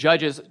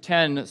Judges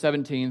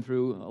 10:17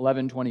 through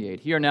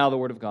 11:28. Hear now the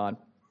word of God.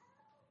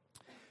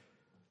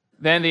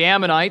 Then the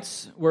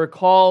Ammonites were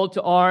called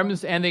to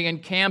arms, and they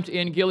encamped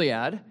in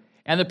Gilead.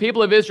 And the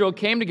people of Israel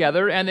came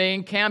together, and they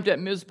encamped at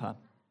Mizpah.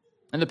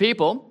 And the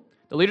people,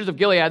 the leaders of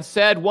Gilead,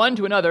 said one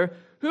to another,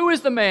 "Who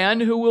is the man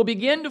who will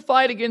begin to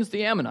fight against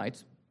the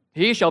Ammonites?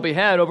 He shall be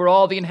head over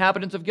all the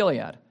inhabitants of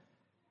Gilead."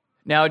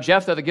 Now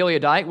Jephthah the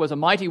Gileadite was a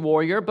mighty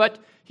warrior, but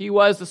he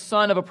was the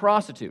son of a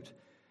prostitute.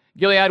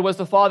 Gilead was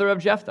the father of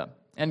Jephthah,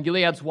 and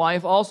Gilead's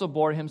wife also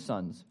bore him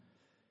sons.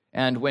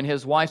 And when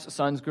his wife's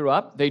sons grew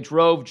up, they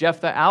drove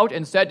Jephthah out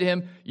and said to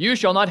him, "You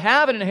shall not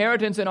have an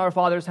inheritance in our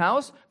father's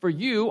house, for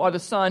you are the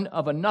son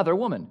of another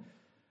woman."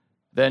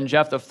 Then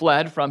Jephthah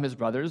fled from his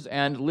brothers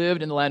and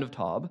lived in the land of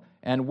Tob,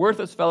 and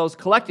worthless fellows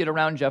collected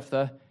around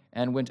Jephthah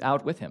and went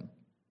out with him.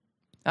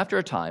 After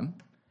a time,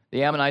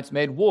 the Ammonites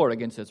made war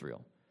against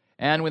Israel.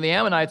 And when the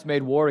Ammonites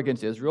made war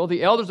against Israel,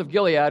 the elders of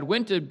Gilead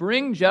went to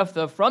bring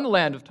Jephthah from the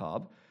land of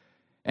Tob.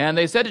 And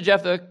they said to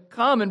Jephthah,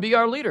 "Come and be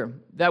our leader,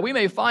 that we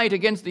may fight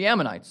against the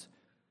Ammonites."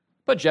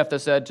 But Jephthah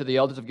said to the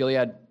elders of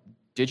Gilead,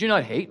 "Did you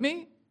not hate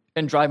me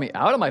and drive me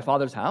out of my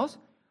father's house?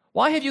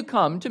 Why have you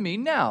come to me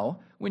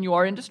now when you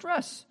are in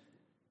distress?"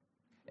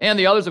 And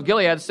the elders of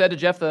Gilead said to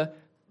Jephthah,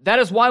 "That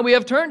is why we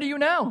have turned to you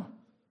now,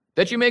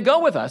 that you may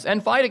go with us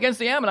and fight against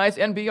the Ammonites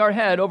and be our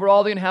head over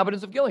all the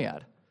inhabitants of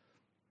Gilead."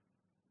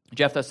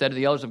 Jephthah said to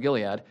the elders of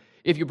Gilead,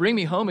 "If you bring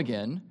me home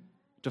again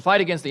to fight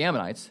against the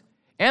Ammonites,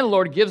 and the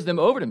Lord gives them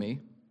over to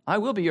me, I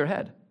will be your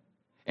head."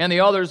 And the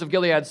elders of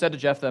Gilead said to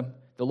Jephthah,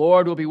 "The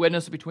Lord will be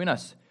witness between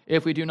us,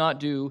 if we do not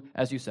do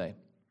as you say."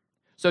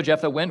 So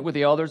Jephthah went with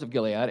the elders of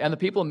Gilead, and the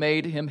people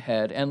made him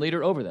head and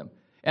leader over them.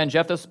 And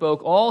Jephthah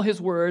spoke all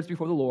his words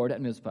before the Lord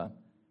at Mizpah.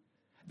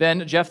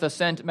 Then Jephthah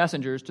sent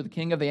messengers to the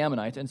king of the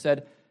Ammonites and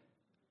said,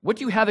 "What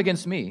do you have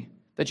against me,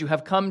 that you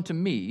have come to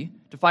me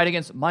to fight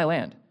against my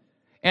land?"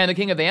 And the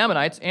king of the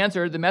Ammonites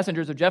answered the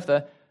messengers of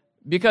Jephthah,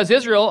 "Because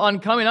Israel, on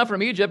coming up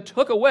from Egypt,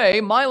 took away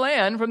my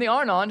land from the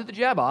Arnon to the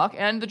Jabbok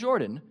and to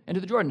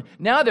the Jordan.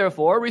 Now,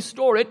 therefore,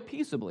 restore it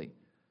peaceably."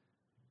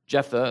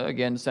 Jephthah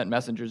again sent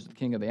messengers to the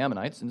king of the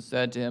Ammonites and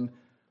said to him,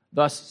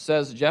 "Thus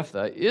says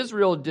Jephthah,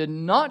 Israel did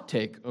not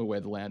take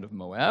away the land of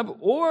Moab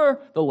or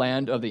the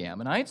land of the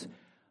Ammonites,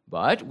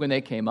 but when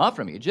they came up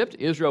from Egypt,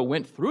 Israel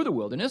went through the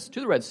wilderness to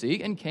the Red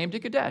Sea and came to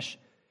Kadesh.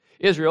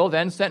 Israel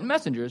then sent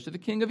messengers to the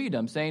king of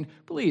Edom, saying,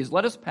 'Please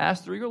let us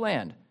pass through your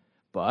land.'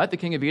 But the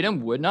king of Edom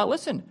would not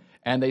listen,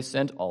 and they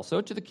sent also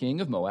to the king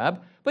of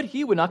Moab, but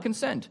he would not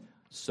consent.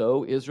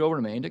 So Israel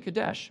remained at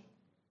Kadesh.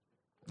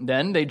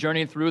 Then they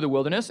journeyed through the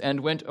wilderness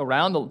and went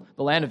around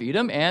the land of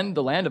Edom and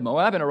the land of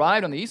Moab, and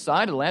arrived on the east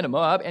side of the land of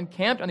Moab, and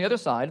camped on the other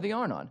side of the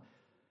Arnon.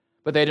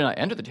 But they did not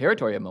enter the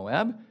territory of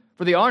Moab,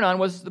 for the Arnon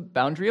was the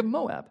boundary of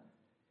Moab.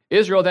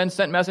 Israel then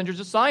sent messengers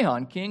to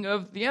Sihon, king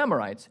of the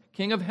Amorites,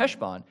 king of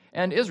Heshbon,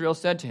 and Israel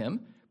said to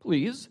him,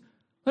 'Please,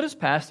 let us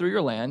pass through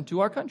your land to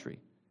our country.'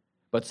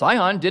 But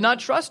Sihon did not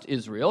trust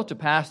Israel to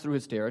pass through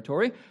his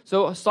territory,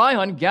 so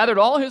Sihon gathered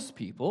all his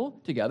people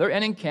together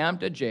and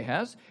encamped at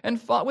Jahaz and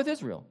fought with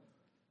Israel.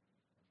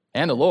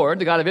 And the Lord,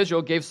 the God of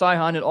Israel, gave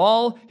Sihon and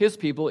all his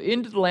people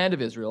into the hand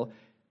of Israel,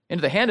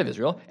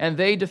 and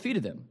they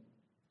defeated them.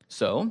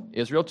 So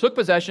Israel took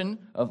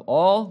possession of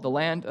all the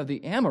land of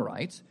the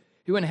Amorites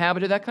who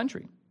inhabited that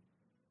country.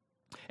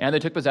 And they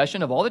took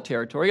possession of all the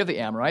territory of the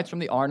Amorites from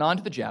the Arnon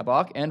to the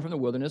Jabbok and from the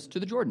wilderness to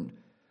the Jordan.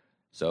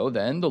 So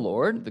then the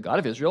Lord, the God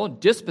of Israel,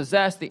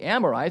 dispossessed the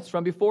Amorites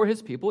from before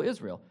his people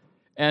Israel.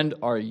 And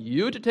are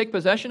you to take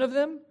possession of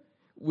them?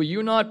 Will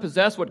you not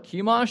possess what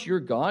Chemosh your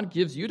God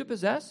gives you to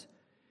possess?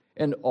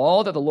 And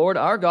all that the Lord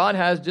our God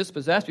has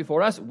dispossessed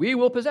before us, we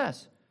will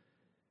possess.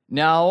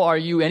 Now are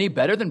you any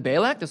better than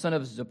Balak, the son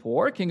of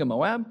Zippor, king of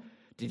Moab?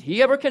 Did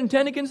he ever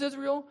contend against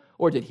Israel?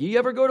 Or did he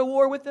ever go to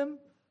war with them?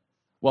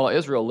 While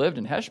Israel lived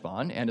in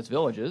Heshbon and its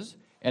villages,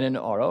 and in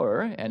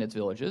Aroer and its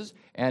villages,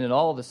 and in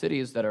all the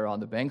cities that are on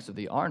the banks of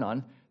the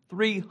Arnon,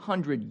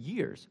 300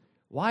 years.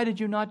 Why did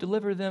you not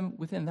deliver them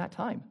within that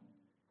time?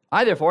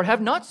 I therefore have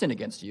not sinned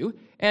against you,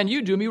 and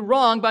you do me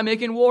wrong by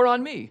making war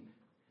on me.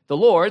 The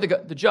Lord,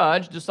 the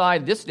judge,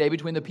 decide this day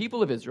between the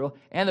people of Israel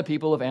and the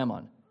people of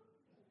Ammon."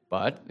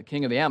 But the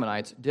king of the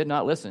Ammonites did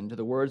not listen to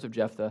the words of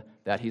Jephthah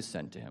that he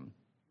sent to him.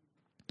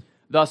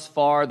 Thus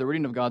far, the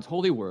reading of God's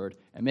holy word,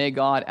 and may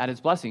God add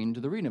his blessing to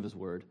the reading of his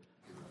word.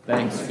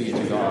 Thanks be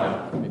to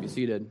God. You may be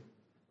seated.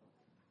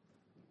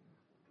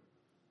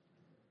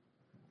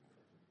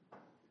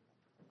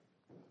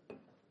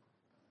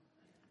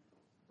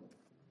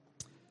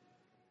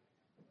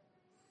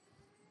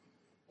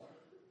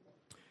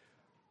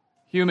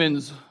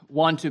 Humans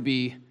want to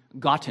be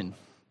gotten.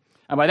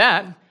 And by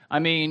that, I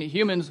mean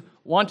humans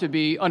want to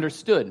be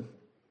understood.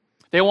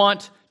 They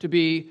want to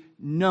be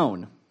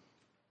known.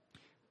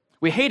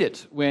 We hate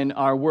it when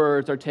our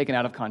words are taken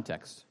out of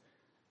context.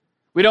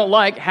 We don't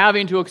like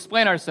having to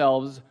explain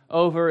ourselves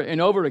over and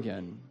over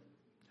again.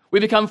 We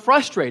become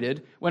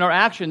frustrated when our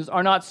actions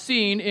are not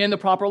seen in the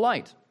proper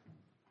light.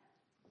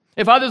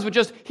 If others would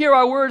just hear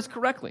our words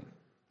correctly,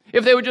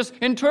 if they would just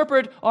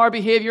interpret our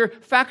behavior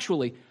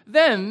factually,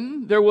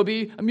 then there will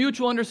be a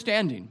mutual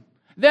understanding.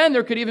 Then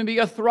there could even be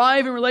a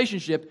thriving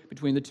relationship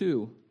between the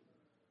two.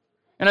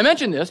 And I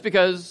mention this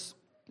because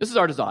this is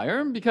our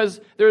desire,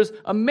 because there's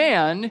a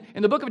man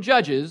in the book of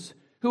Judges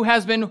who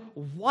has been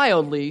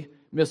wildly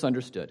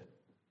misunderstood.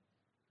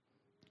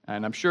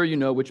 And I'm sure you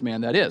know which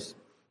man that is.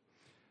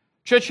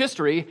 Church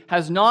history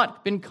has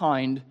not been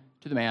kind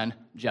to the man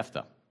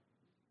Jephthah,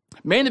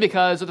 mainly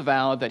because of the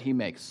vow that he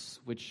makes,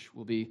 which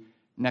will be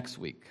next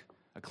week,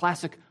 a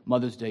classic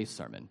Mother's Day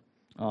sermon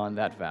on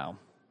that vow.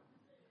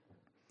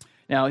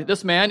 Now,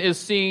 this man is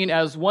seen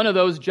as one of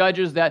those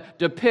judges that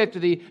depict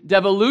the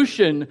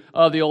devolution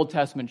of the Old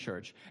Testament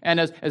church. And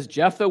as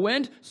Jephthah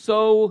went,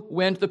 so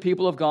went the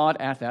people of God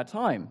at that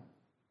time.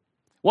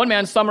 One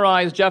man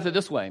summarized Jephthah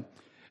this way: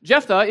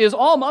 Jephthah is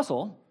all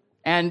muscle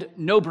and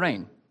no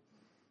brain.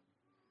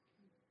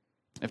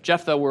 If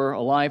Jephthah were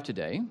alive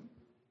today,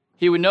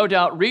 he would no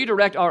doubt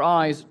redirect our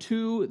eyes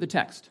to the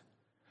text,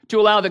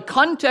 to allow the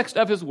context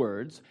of his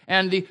words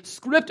and the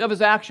script of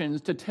his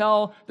actions to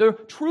tell the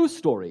true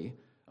story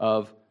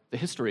of the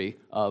history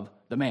of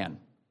the man.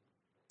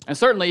 And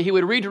certainly he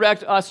would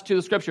redirect us to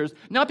the Scriptures,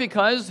 not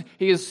because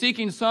he is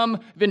seeking some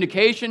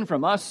vindication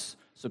from us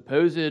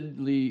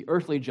supposedly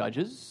earthly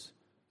judges,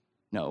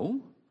 no,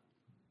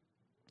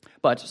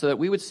 but so that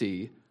we would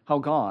see how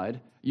God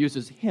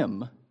uses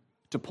him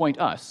to point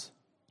us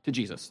to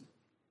Jesus.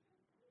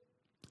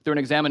 Through an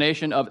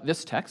examination of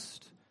this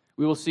text,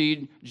 we will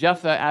see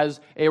Jephthah as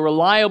a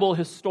reliable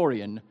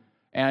historian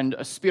and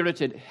a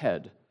spirited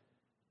head.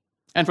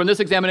 And from this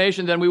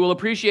examination, then, we will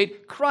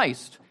appreciate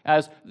Christ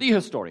as the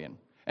historian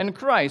and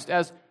Christ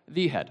as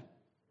the head.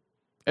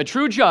 A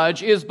true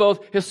judge is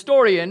both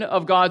historian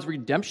of God's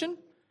redemption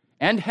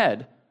and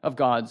head of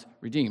God's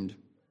redeemed.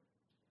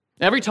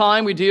 Every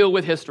time we deal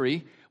with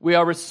history, we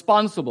are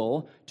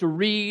responsible to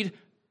read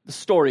the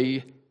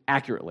story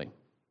accurately.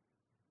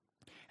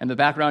 And the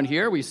background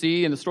here, we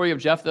see in the story of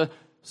Jephthah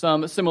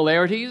some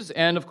similarities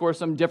and, of course,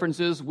 some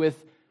differences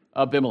with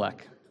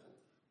Abimelech.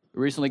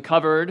 We recently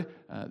covered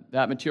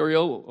that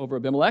material over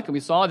Abimelech, and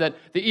we saw that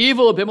the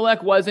evil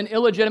Abimelech was an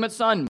illegitimate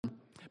son,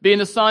 being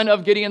the son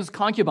of Gideon's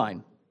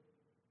concubine.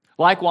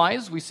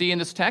 Likewise, we see in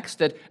this text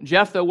that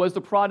Jephthah was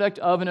the product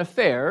of an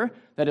affair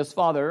that his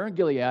father,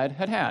 Gilead,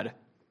 had had.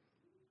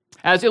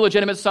 As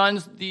illegitimate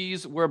sons,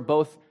 these were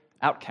both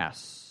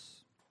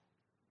outcasts.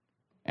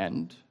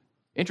 And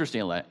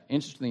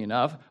interestingly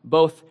enough,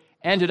 both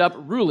ended up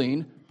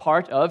ruling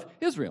part of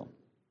Israel.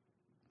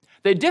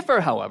 They differ,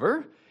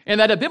 however, in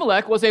that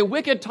Abimelech was a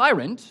wicked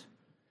tyrant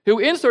who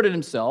inserted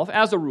himself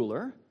as a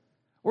ruler,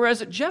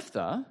 whereas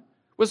Jephthah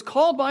was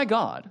called by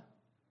God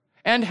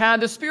and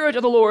had the Spirit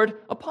of the Lord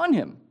upon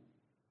him,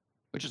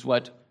 which is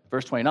what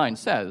verse 29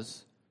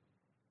 says,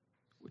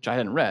 which I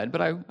hadn't read,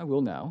 but I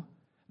will now.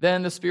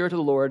 Then the Spirit of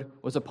the Lord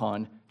was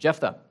upon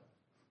Jephthah.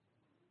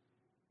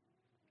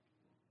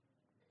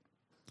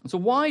 And so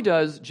why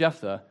does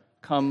Jephthah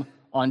come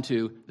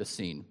onto the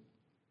scene?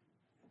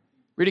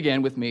 Read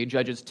again with me,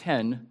 Judges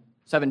 10,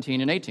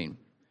 17 and 18.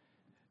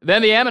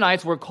 Then the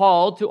Ammonites were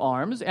called to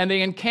arms, and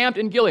they encamped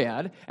in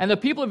Gilead, and the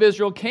people of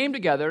Israel came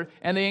together,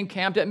 and they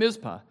encamped at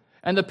Mizpah.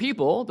 And the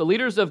people, the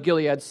leaders of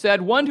Gilead,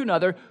 said one to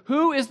another,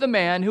 "Who is the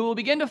man who will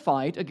begin to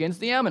fight against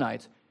the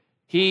Ammonites?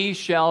 He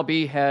shall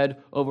be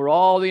head over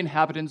all the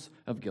inhabitants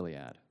of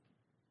Gilead."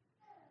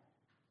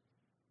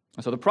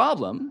 And so the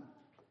problem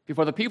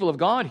before the people of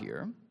God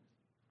here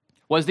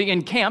was the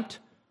encamped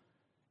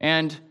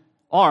and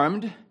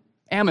armed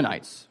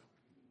Ammonites.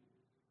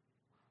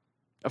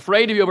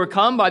 Afraid to be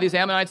overcome by these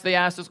Ammonites, they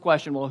asked this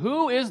question, well,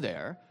 who is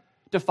there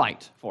to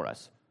fight for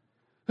us?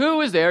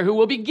 Who is there who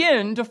will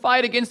begin to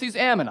fight against these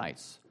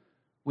Ammonites?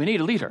 We need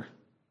a leader.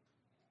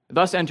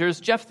 Thus enters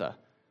Jephthah,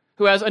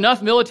 who has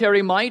enough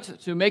military might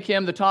to make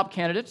him the top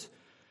candidate.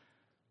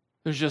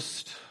 There's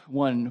just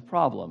one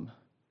problem.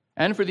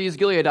 And for these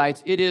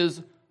Gileadites, it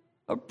is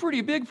a pretty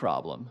big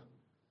problem.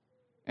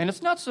 And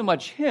it's not so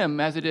much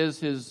him as it is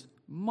his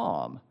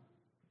mom.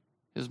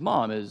 His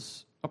mom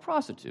is a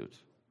prostitute.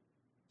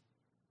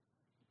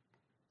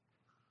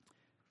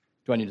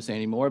 Do I need to say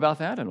any more about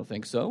that? I don't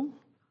think so.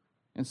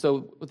 And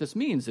so what this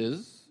means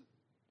is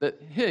that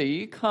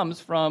he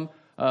comes from,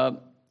 he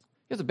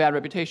has a bad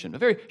reputation, a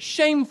very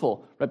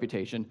shameful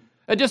reputation,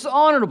 a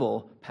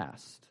dishonorable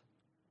past.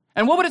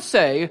 And what would it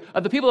say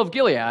of the people of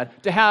Gilead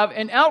to have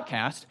an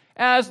outcast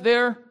as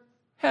their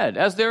head,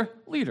 as their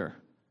leader,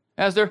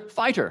 as their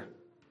fighter?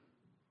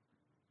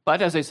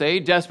 But as they say,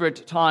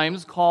 desperate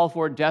times call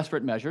for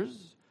desperate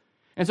measures.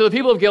 And so the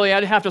people of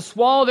Gilead have to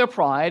swallow their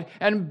pride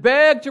and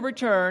beg to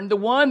return the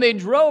one they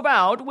drove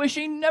out,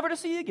 wishing never to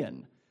see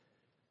again.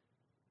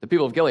 The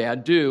people of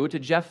Gilead do to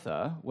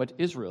Jephthah what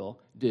Israel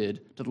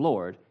did to the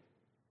Lord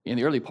in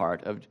the early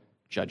part of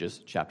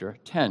Judges chapter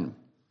 10.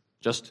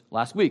 Just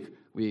last week,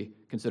 we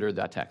considered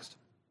that text.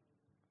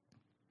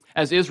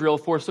 As Israel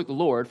forsook the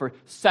Lord for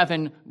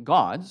 7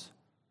 gods,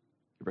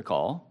 you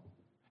recall,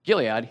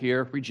 Gilead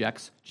here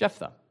rejects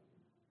Jephthah.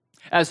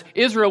 As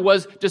Israel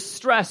was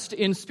distressed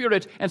in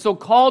spirit and so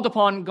called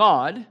upon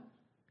God,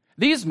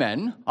 These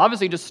men,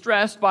 obviously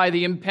distressed by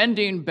the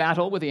impending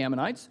battle with the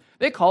Ammonites,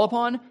 they call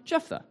upon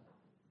Jephthah.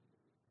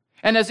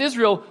 And as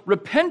Israel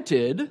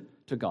repented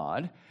to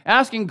God,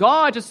 asking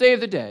God to save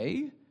the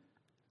day,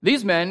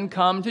 these men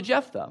come to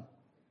Jephthah.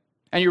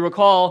 And you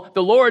recall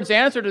the Lord's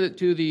answer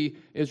to the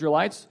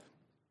Israelites: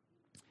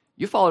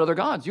 you followed other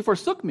gods, you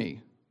forsook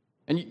me,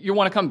 and you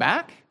want to come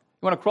back?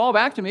 You want to crawl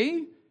back to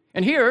me?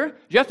 And here,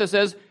 Jephthah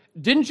says,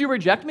 didn't you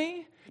reject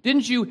me?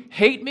 Didn't you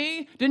hate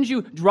me? Didn't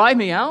you drive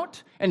me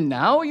out? And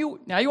now you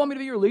want me to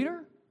be your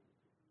leader?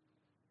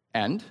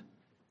 And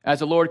as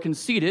the Lord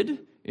conceded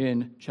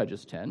in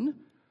Judges 10,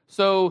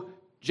 so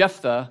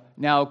Jephthah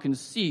now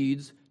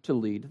concedes to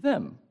lead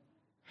them.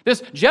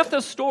 This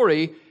Jephthah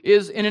story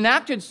is an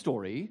enacted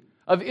story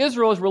of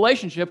Israel's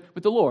relationship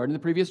with the Lord in the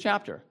previous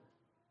chapter.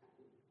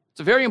 It's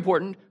a very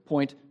important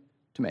point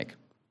to make.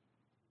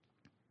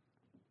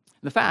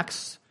 The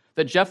facts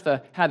that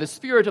Jephthah had the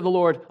Spirit of the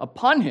Lord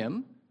upon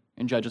him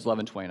in Judges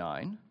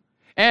 11:29,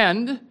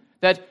 and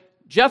that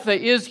Jephthah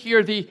is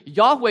here the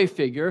Yahweh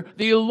figure,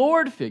 the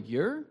Lord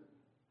figure,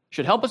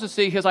 should help us to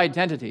see his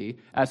identity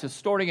as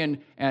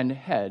historian and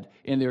head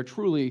in their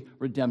truly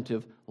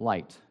redemptive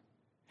light.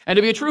 And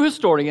to be a true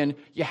historian,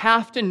 you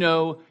have to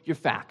know your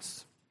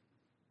facts.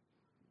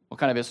 What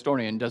kind of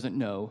historian doesn't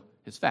know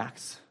his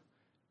facts?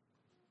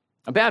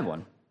 A bad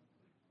one.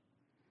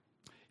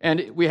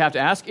 And we have to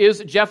ask, is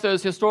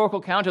Jephthah's historical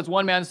account, as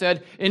one man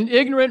said, an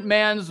ignorant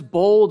man's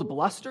bold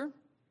bluster?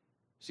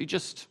 Is he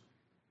just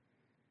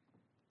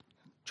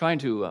trying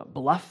to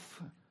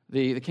bluff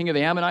the king of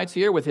the Ammonites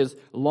here with his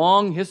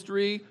long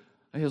history,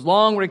 his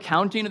long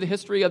recounting of the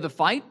history of the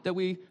fight that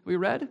we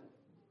read?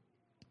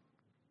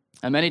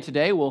 And many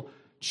today will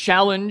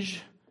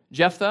challenge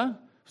Jephthah,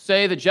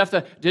 say that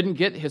Jephthah didn't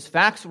get his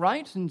facts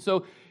right. And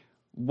so,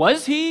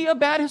 was he a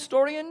bad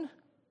historian?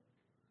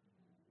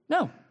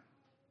 No.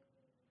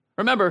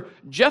 Remember,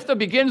 Jephthah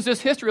begins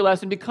this history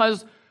lesson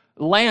because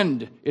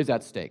land is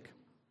at stake.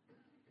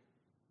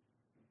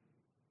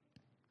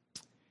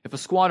 If a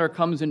squatter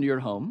comes into your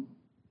home,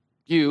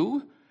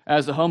 you,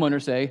 as the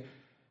homeowner, say,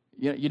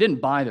 you didn't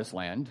buy this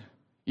land.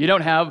 You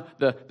don't have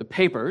the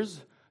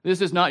papers.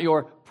 This is not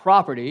your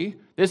property.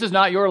 This is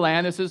not your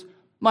land. This is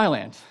my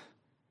land.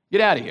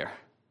 Get out of here.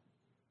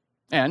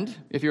 And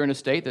if you're in a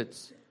state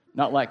that's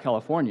not like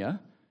California,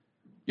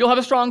 you'll have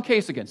a strong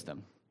case against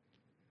them.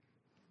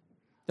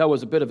 That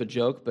was a bit of a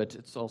joke, but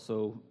it's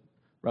also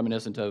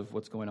reminiscent of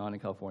what's going on in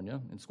California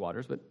and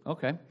squatters, but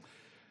okay.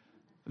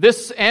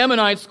 This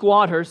Ammonite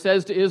squatter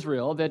says to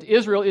Israel that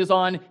Israel is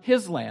on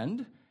his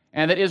land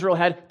and that Israel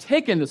had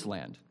taken this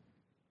land.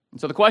 And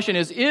so the question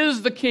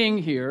is the king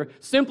here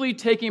simply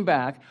taking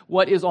back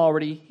what is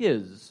already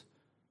his?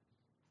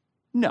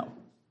 No,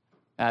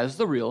 as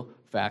the real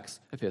facts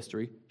of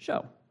history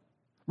show.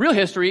 Real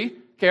history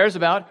cares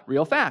about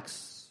real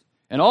facts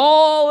and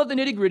all of the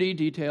nitty-gritty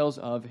details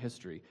of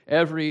history,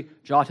 every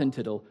jot and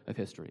tittle of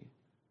history.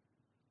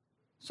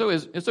 So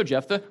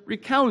Jephthah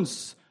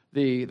recounts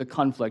the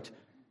conflict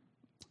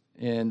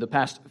in the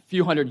past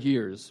few hundred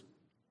years.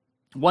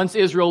 Once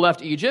Israel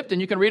left Egypt,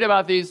 and you can read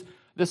about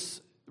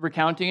this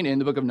recounting in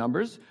the book of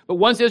Numbers, but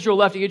once Israel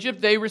left Egypt,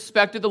 they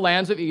respected the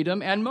lands of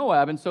Edom and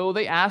Moab, and so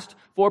they asked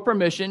for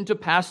permission to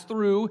pass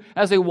through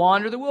as they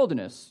wandered the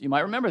wilderness. You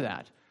might remember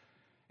that.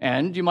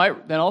 And you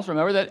might then also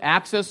remember that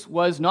access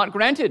was not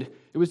granted.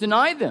 It was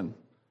denied them.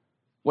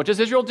 What does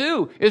Israel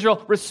do?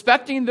 Israel,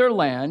 respecting their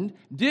land,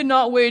 did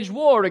not wage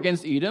war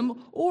against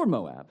Edom or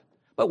Moab,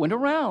 but went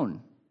around.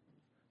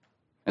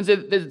 And so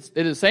it is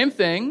the same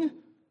thing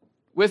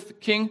with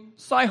King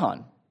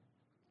Sihon,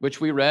 which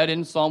we read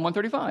in Psalm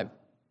 135.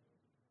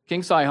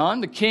 King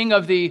Sihon, the king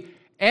of the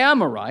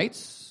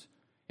Amorites,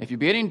 if you're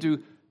beginning to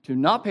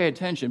not pay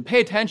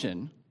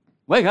attention,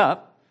 wake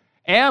up.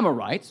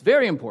 Amorites,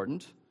 very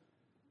important.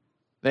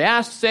 They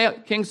asked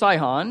King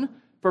Sihon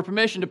for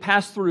permission to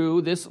pass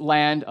through this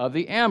land of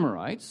the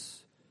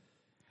Amorites.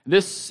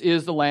 This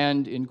is the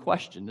land in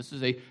question. This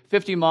is a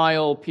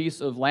 50-mile piece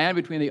of land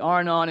between the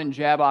Arnon and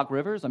Jabbok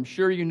rivers. I'm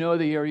sure you know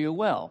the area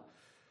well.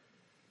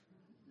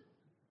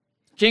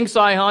 King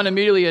Sihon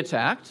immediately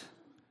attacked.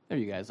 There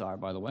you guys are,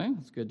 by the way.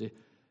 It's good to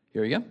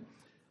hear you.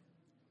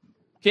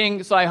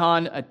 King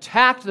Sihon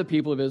attacked the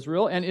people of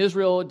Israel, and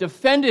Israel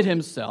defended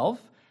himself,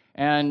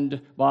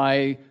 and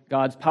by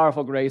God's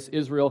powerful grace,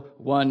 Israel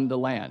won the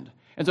land.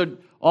 And so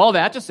all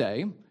that to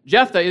say,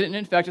 Jephthah is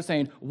in fact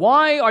saying,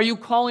 why are you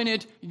calling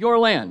it your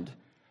land?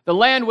 The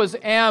land was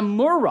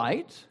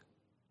Amorite,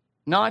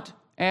 not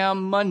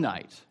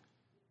Ammonite.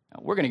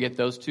 Now, we're going to get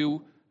those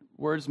two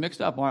words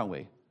mixed up, aren't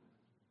we?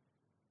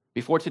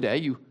 Before today,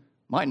 you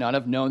might not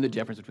have known the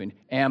difference between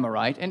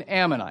Amorite and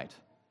Ammonite.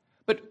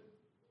 But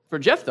for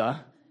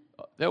Jephthah,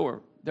 there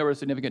were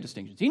significant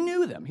distinctions. He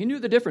knew them. He knew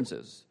the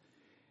differences.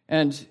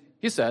 And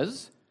he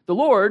says, the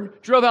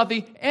Lord drove out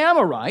the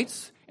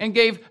Amorites and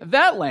gave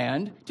that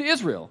land to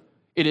Israel.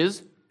 It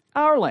is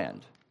our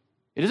land.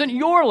 It isn't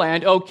your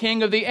land, O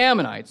king of the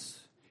Ammonites.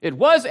 It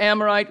was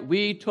Amorite.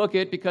 We took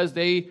it because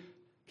they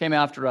came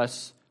after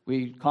us.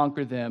 We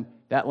conquered them.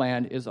 That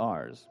land is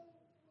ours.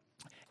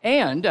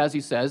 And, as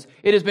he says,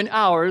 it has been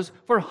ours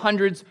for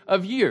hundreds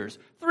of years.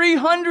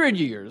 300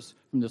 years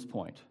from this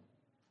point.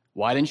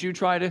 Why didn't you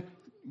try to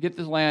get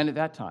this land at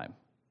that time?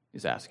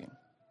 He's asking.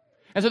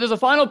 And so there's a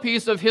final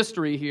piece of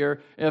history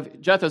here,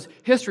 of Jephthah's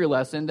history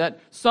lesson,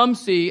 that some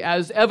see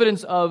as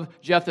evidence of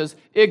Jephthah's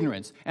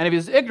ignorance. And if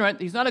he's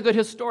ignorant, he's not a good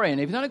historian.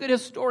 If he's not a good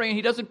historian,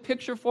 he doesn't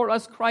picture for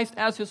us Christ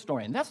as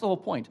historian. That's the whole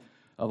point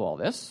of all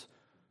this.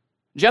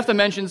 Jephthah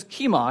mentions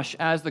Chemosh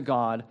as the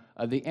god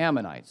of the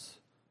Ammonites.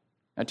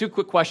 Now, two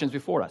quick questions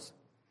before us.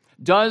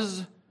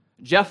 Does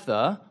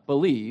Jephthah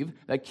believe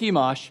that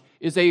Chemosh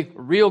is a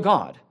real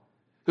god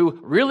who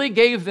really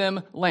gave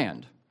them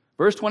land?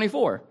 Verse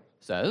 24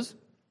 says,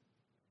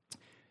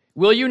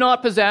 "Will you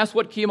not possess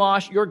what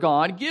Chemosh, your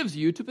God, gives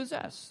you to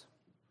possess?"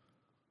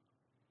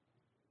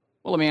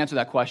 Well, let me answer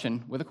that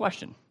question with a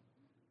question.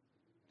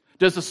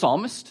 Does the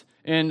psalmist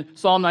in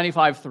Psalm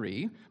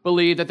 95:3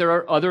 believe that there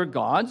are other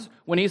gods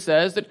when he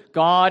says that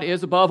God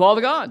is above all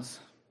the gods?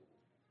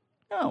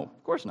 No,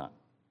 of course not.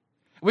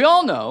 We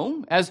all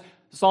know, as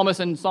the psalmist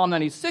in Psalm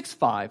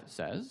 96:5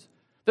 says,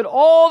 that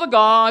all the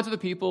gods of the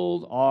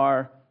people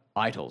are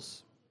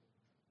idols.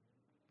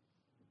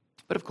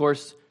 But of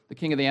course, the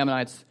king of the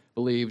Ammonites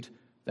believed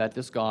that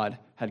this God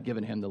had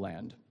given him the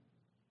land.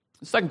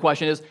 The second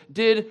question is,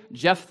 did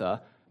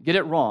Jephthah get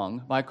it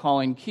wrong by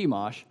calling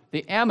Chemosh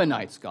the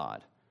Ammonites'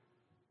 god?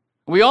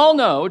 We all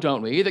know,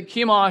 don't we, that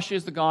Chemosh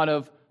is the god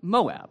of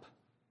Moab,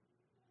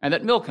 and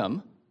that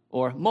Milcom,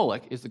 or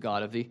Moloch, is the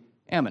god of the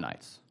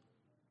Ammonites.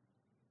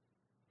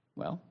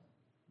 Well,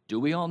 do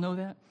we all know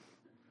that?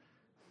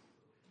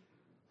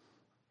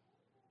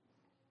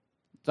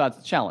 So that's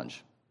the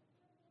challenge.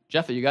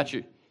 Jephthah, you got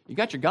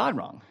your God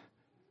wrong.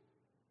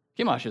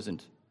 Chemosh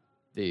isn't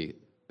the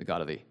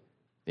god of the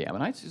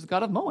Ammonites. He's the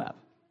god of Moab.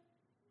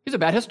 He's a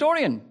bad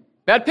historian.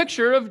 Bad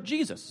picture of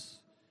Jesus.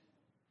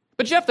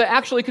 But Jephthah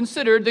actually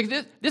considered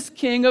this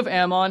king of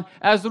Ammon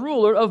as the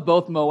ruler of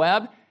both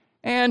Moab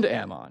and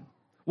Ammon,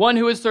 one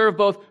who had served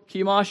both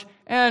Chemosh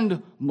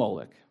and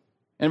Moloch.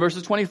 In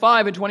verses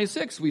 25 and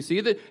 26, we see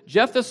that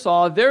Jephthah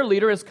saw their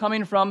leader as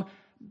coming from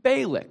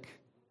Balak.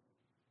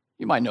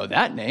 You might know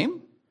that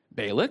name,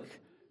 Balak,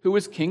 who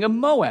was king of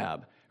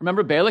Moab.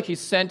 Remember Balak? He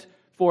sent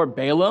for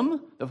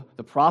Balaam,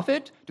 the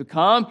prophet, to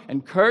come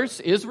and curse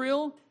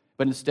Israel,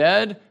 but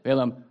instead,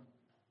 Balaam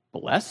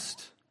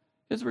blessed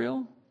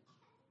Israel.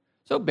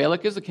 So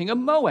Balak is the king of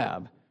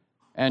Moab.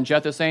 And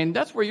Jephthah is saying,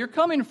 that's where you're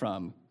coming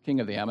from, king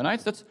of the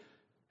Ammonites.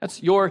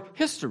 That's your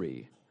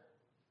history.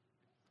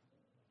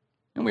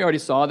 And we already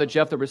saw that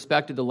Jephthah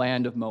respected the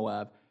land of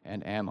Moab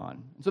and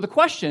Ammon. So the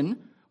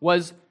question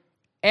was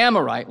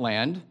Amorite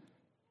land,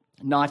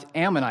 not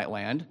Ammonite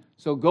land.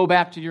 So go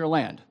back to your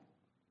land.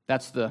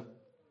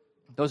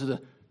 Those are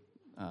the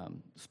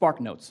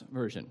Spark Notes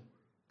version.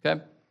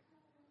 Okay?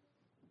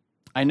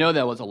 I know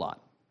that was a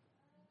lot.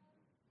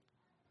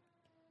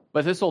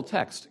 But this whole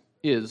text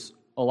is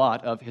a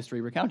lot of history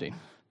recounting.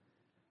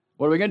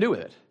 What are we going to do with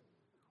it?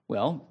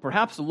 Well,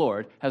 perhaps the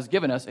Lord has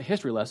given us a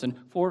history lesson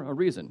for a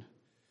reason.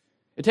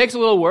 It takes a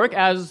little work,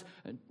 as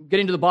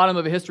getting to the bottom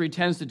of a history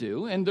tends to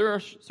do, and there are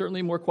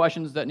certainly more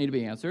questions that need to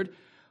be answered.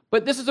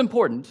 But this is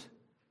important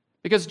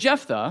because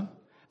Jephthah,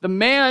 the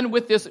man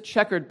with this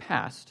checkered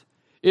past,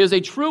 is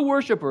a true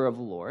worshiper of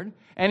the Lord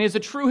and is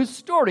a true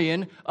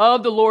historian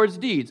of the Lord's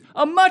deeds,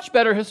 a much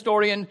better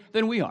historian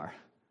than we are.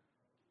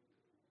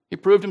 He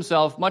proved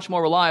himself much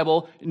more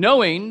reliable,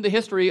 knowing the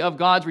history of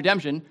God's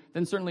redemption,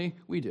 than certainly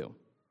we do.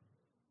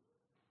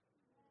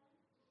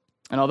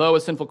 And although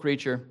a sinful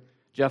creature,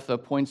 Jephthah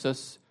points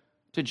us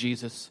to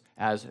Jesus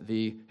as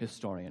the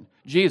historian.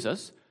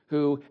 Jesus,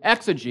 who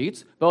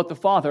exegetes both the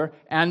Father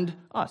and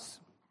us.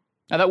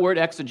 Now that word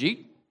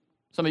exegete,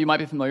 some of you might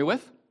be familiar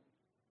with.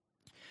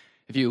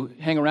 If you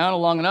hang around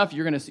long enough,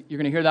 you're going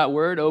to hear that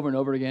word over and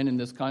over again in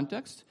this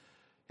context,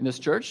 in this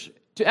church.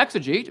 To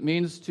exegete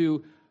means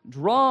to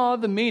draw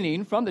the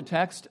meaning from the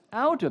text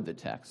out of the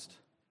text.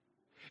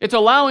 It's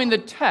allowing the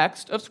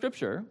text of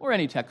Scripture, or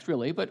any text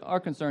really, but our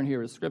concern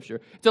here is Scripture.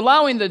 It's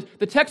allowing the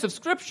text of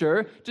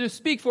Scripture to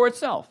speak for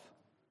itself.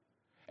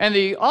 And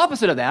the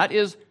opposite of that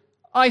is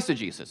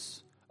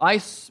eisegesis.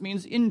 Eis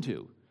means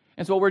into.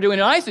 And so what we're doing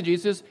in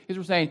eisegesis is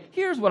we're saying,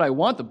 here's what I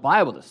want the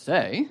Bible to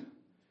say.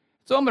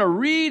 So I'm going to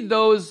read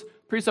those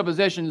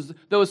presuppositions,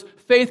 those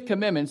faith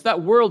commitments, that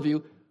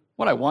worldview,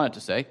 what I want it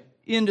to say,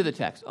 into the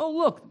text. Oh,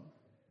 look,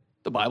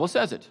 the Bible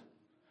says it.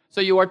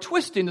 So you are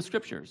twisting the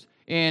Scriptures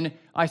in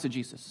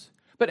eisegesis.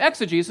 But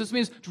exegesis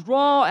means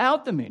draw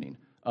out the meaning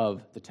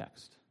of the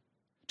text,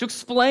 to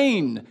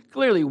explain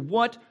clearly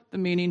what the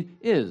meaning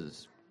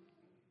is.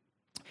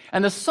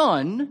 And the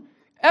Son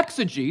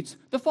exegetes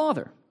the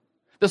Father.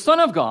 The Son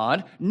of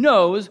God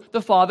knows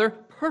the Father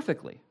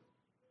perfectly.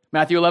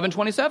 Matthew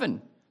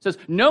 11:27 says,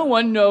 no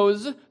one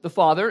knows the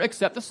Father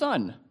except the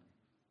Son.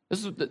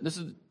 This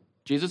is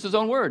Jesus'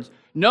 own words.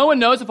 No one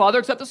knows the Father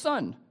except the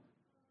Son.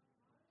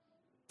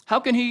 How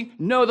can he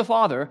know the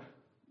Father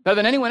better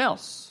than anyone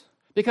else?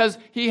 Because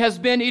he has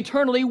been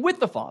eternally with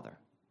the Father.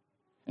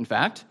 In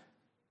fact,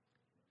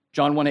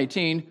 John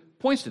 1:18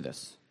 points to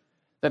this.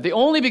 that the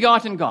only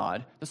begotten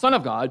God, the Son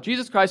of God,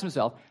 Jesus Christ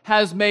himself,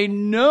 has made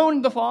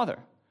known the Father.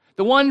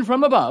 The one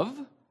from above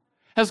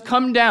has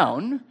come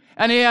down,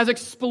 and he has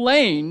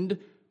explained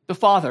the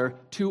Father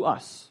to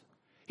us.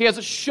 He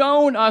has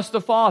shown us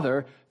the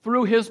Father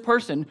through his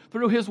person,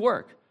 through his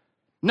work.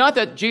 Not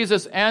that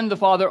Jesus and the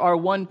Father are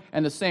one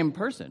and the same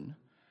person,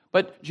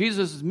 but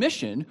Jesus'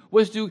 mission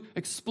was to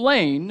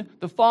explain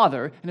the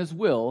Father and his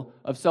will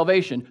of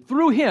salvation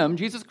through him,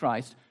 Jesus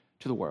Christ,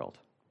 to the world.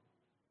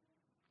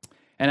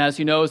 And as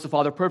he knows the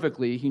Father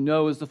perfectly, he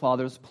knows the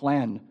Father's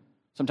plan.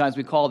 Sometimes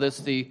we call this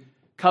the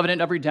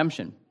covenant of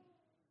redemption.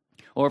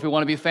 Or if we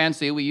want to be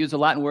fancy, we use the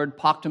Latin word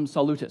pactum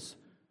salutis,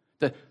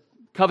 the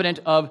covenant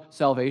of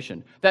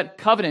salvation. That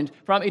covenant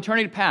from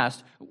eternity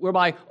past,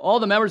 whereby all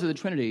the members of the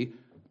Trinity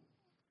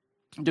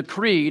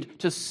decreed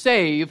to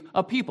save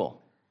a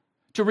people,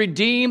 to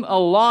redeem a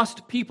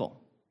lost people.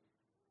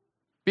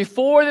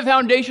 Before the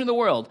foundation of the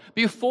world,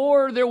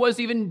 before there was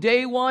even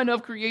day one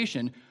of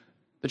creation,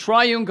 the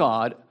triune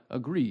God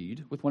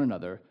agreed with one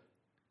another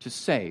to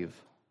save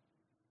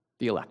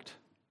the elect.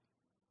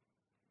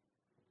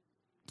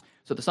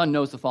 So the Son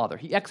knows the Father.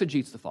 He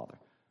exegetes the Father.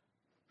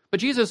 But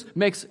Jesus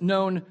makes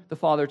known the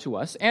Father to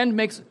us and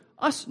makes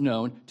us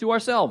known to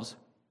ourselves.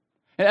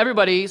 And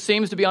everybody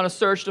seems to be on a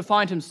search to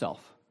find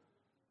himself.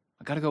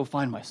 I got to go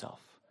find myself.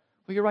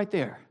 Well, you're right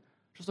there.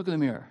 Just look in the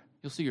mirror.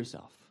 You'll see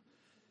yourself.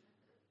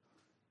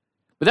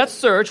 But that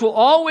search will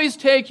always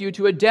take you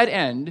to a dead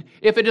end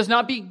if it does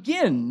not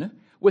begin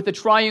with the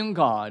triune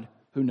God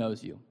who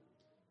knows you.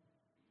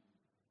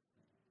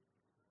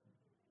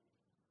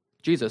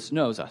 Jesus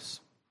knows us.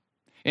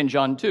 In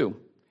John 2,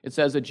 it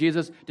says that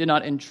Jesus did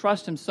not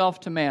entrust himself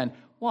to man.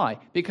 Why?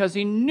 Because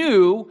he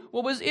knew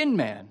what was in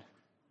man.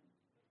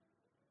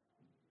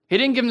 He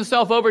didn't give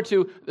himself over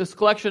to this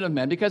collection of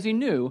men because he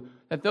knew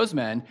that those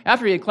men,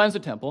 after he had cleansed the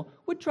temple,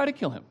 would try to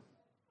kill him.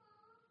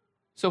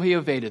 So he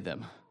evaded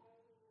them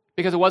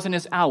because it wasn't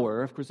his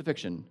hour of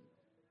crucifixion.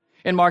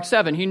 In Mark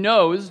 7, he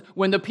knows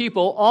when the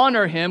people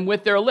honor him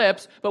with their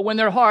lips, but when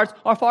their hearts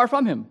are far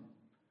from him.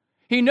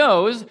 He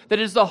knows that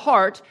it is the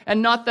heart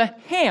and not the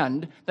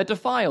hand that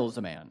defiles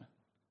a man.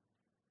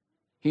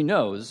 He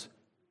knows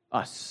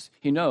us.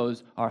 He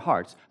knows our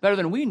hearts better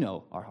than we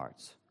know our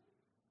hearts.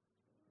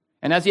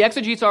 And as he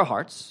exegetes our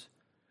hearts,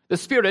 the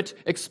Spirit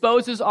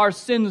exposes our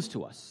sins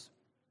to us.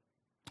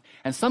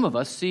 And some of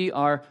us see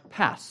our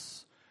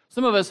pasts.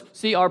 Some of us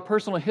see our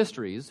personal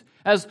histories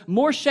as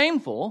more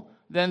shameful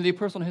than the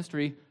personal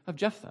history of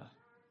Jephthah.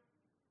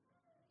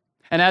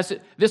 And as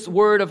this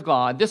Word of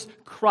God, this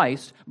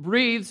Christ,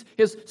 breathes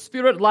his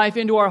Spirit life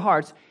into our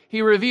hearts,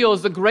 he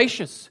reveals the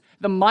gracious,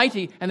 the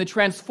mighty, and the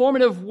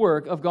transformative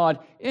work of God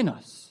in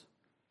us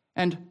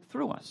and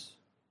through us.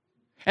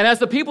 And as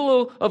the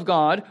people of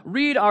God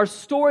read our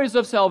stories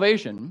of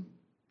salvation,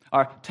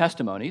 our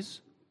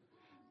testimonies,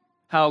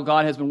 how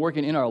God has been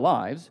working in our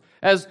lives,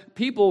 as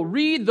people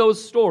read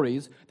those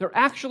stories, they're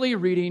actually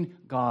reading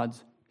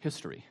God's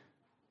history.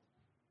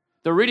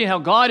 They're reading how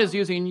God is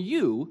using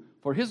you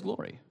for his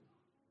glory.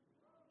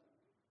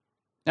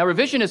 Now,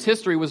 revisionist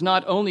history was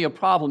not only a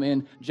problem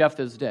in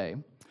Jephthah's day.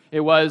 It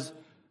was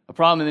a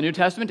problem in the New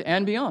Testament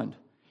and beyond.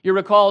 You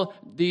recall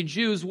the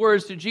Jews'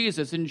 words to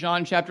Jesus in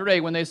John chapter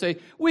 8 when they say,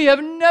 "We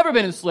have never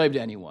been enslaved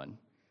to anyone."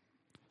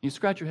 You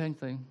scratch your head and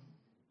think,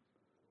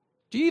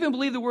 do you even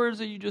believe the words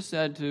that you just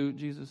said to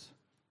Jesus?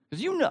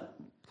 Because you know,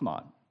 come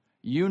on,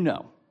 you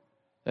know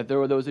that there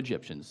were those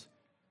Egyptians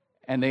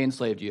and they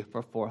enslaved you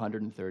for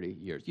 430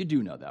 years. You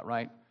do know that,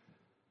 right?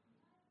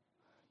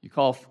 You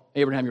call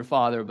Abraham your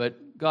father,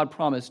 but God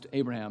promised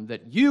Abraham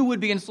that you would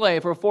be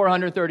enslaved for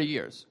 430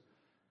 years.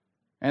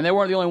 And they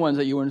weren't the only ones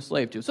that you were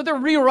enslaved to. So they're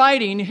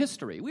rewriting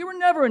history. We were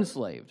never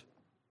enslaved.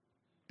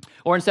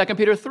 Or in 2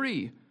 Peter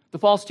 3, the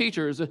false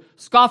teachers, the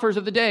scoffers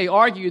of the day,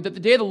 argued that the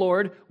day of the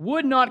Lord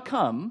would not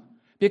come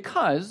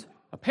because,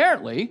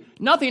 apparently,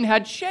 nothing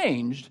had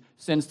changed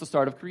since the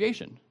start of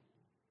creation.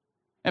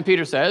 And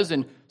Peter says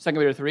in 2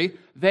 Peter 3,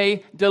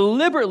 they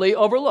deliberately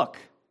overlook.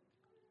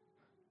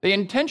 They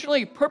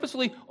intentionally,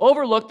 purposefully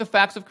overlook the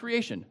facts of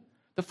creation,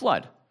 the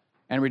flood,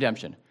 and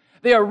redemption.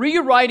 They are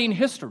rewriting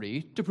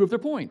history to prove their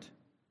point.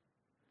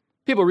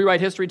 People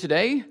rewrite history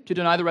today to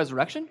deny the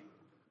resurrection.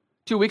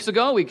 2 weeks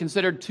ago, we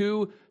considered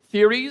two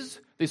theories,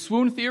 the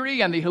swoon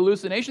theory and the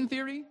hallucination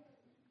theory.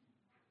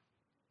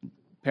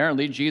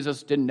 Apparently,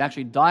 Jesus didn't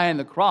actually die on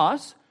the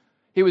cross.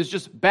 He was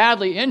just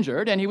badly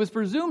injured, and he was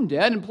presumed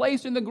dead and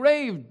placed in the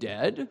grave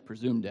dead,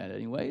 presumed dead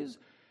anyways.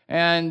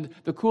 And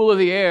the cool of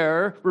the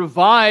air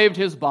revived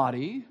his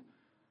body,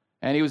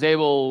 and he was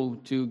able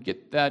to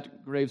get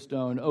that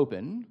gravestone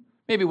open,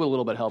 maybe with a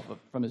little bit of help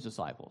from his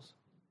disciples.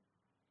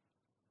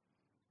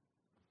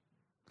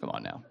 Come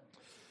on now.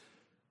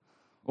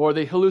 Or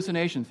the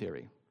hallucination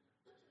theory,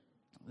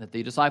 that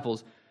the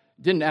disciples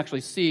didn't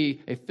actually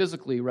see a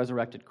physically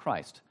resurrected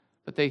Christ,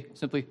 but they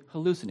simply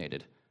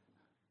hallucinated.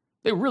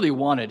 They really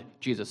wanted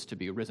Jesus to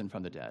be risen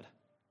from the dead.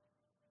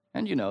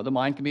 And you know, the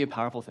mind can be a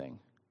powerful thing.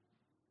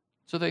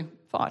 So they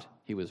thought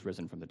he was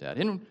risen from the dead.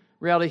 In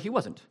reality, he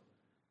wasn't.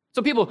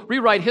 So people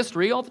rewrite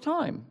history all the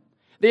time.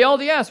 The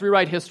LDS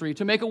rewrite history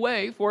to make a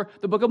way for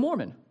the Book of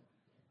Mormon.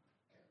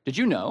 Did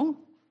you know,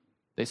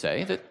 they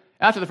say, that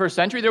after the first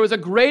century there was a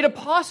great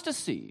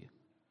apostasy?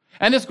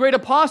 And this great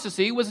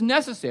apostasy was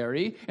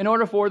necessary in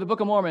order for the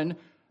Book of Mormon,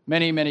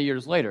 many, many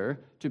years later,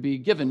 to be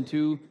given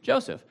to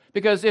Joseph.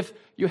 Because if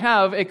you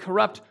have a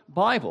corrupt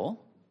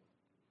Bible,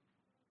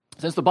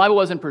 since the Bible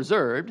wasn't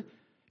preserved,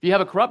 if you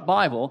have a corrupt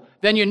Bible,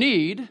 then you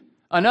need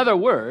another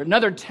word,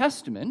 another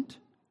testament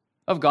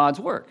of God's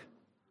work.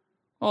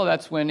 Well,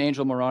 that's when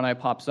Angel Moroni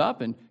pops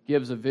up and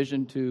gives a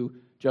vision to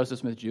Joseph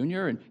Smith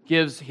Jr. and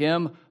gives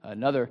him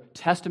another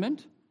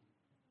testament.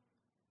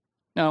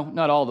 Now,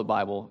 not all the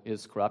Bible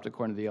is corrupt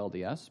according to the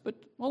LDS, but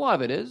a lot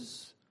of it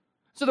is.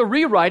 So they're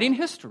rewriting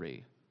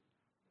history.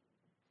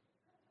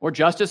 Or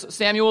Justice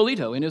Samuel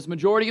Alito, in his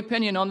majority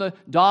opinion on the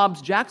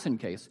Dobbs-Jackson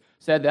case,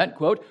 said that,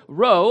 quote,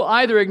 Roe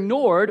either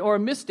ignored or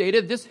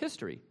misstated this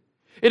history.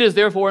 It is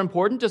therefore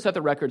important to set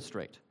the record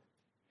straight.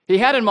 He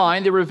had in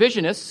mind the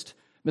revisionist,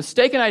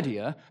 mistaken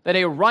idea that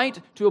a right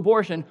to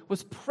abortion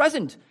was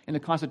present in the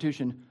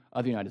Constitution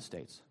of the United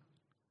States.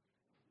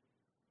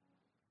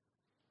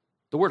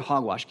 The word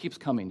hogwash keeps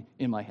coming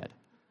in my head.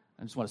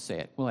 I just want to say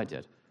it. Well, I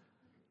did.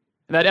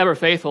 That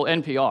ever-faithful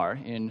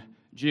NPR in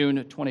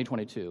June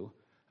 2022,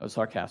 I was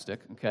sarcastic,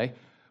 okay,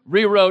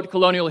 rewrote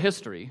colonial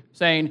history,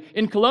 saying,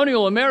 in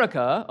colonial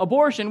America,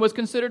 abortion was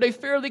considered a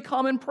fairly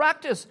common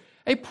practice,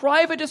 a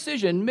private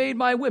decision made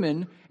by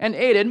women and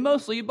aided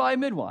mostly by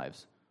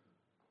midwives.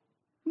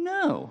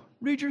 No,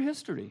 read your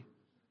history.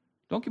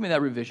 Don't give me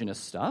that revisionist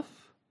stuff.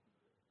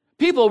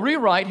 People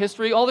rewrite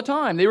history all the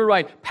time. They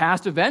rewrite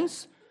past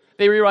events.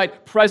 They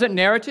rewrite present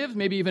narratives,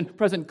 maybe even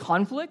present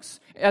conflicts,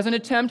 as an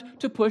attempt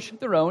to push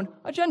their own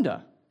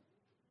agenda.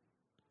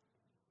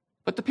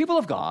 But the people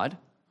of God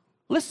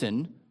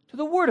listen to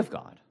the Word of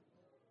God.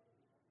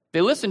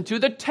 They listen to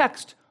the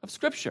text of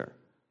Scripture.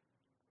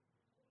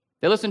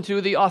 They listen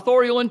to the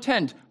authorial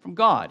intent from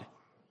God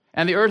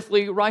and the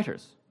earthly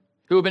writers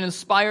who have been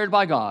inspired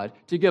by God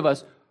to give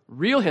us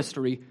real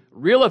history,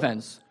 real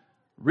events,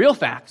 real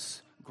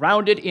facts,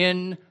 grounded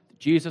in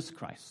Jesus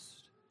Christ.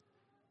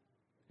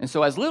 And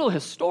so as little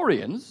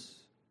historians,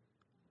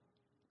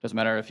 doesn't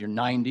matter if you're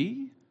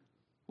 90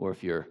 or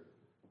if you're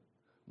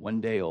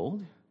 1 day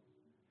old,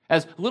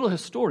 as little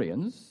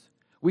historians,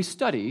 we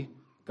study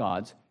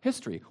God's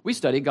history. We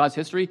study God's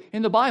history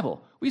in the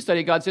Bible. We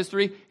study God's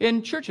history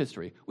in church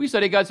history. We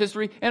study God's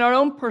history in our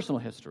own personal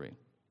history.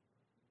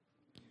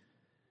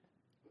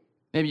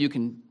 Maybe you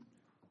can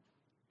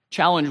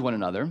challenge one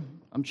another.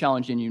 I'm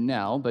challenging you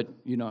now, but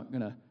you're not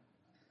going to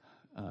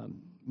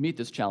meet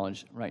this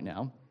challenge right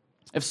now.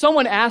 If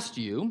someone asked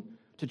you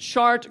to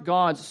chart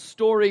God's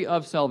story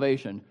of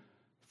salvation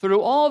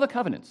through all the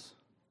covenants,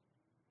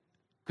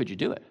 could you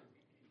do it?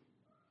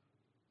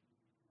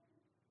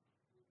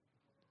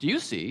 Do you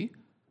see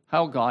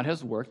how God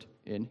has worked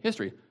in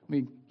history? Let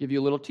me give you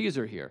a little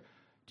teaser here.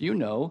 Do you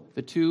know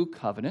the two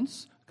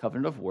covenants,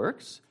 covenant of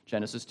works,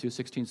 Genesis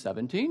 2:16,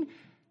 17,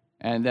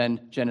 and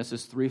then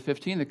Genesis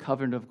 3:15, the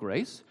covenant of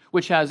grace,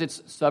 which has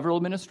its several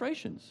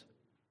administrations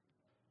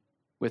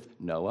with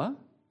Noah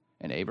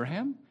and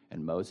Abraham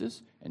and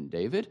Moses and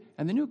David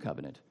and the new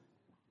covenant?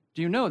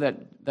 Do you know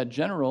that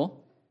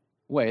general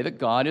way that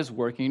God is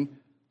working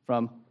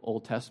from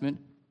Old Testament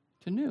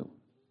to New?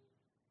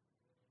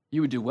 You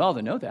would do well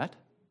to know that.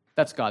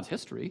 That's God's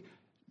history,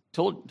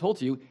 told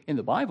to you in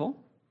the Bible.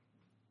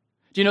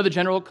 Do you know the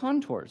general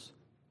contours?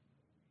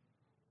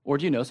 Or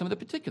do you know some of the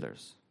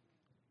particulars?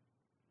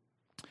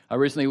 I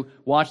recently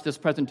watched this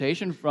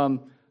presentation from,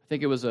 I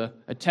think it was a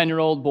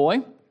 10-year-old boy,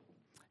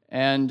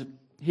 and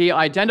he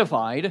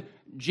identified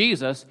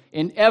Jesus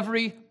in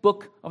every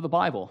book of the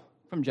Bible,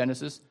 from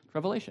Genesis to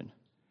Revelation.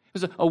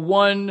 It was a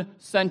one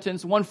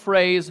sentence, one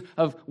phrase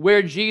of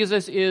where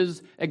Jesus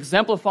is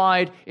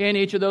exemplified in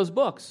each of those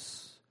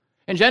books.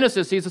 In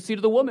Genesis, he's the seed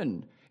of the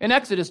woman. In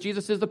Exodus,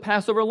 Jesus is the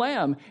Passover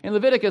lamb. In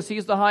Leviticus,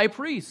 he's the high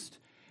priest.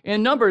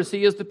 In Numbers,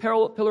 he is the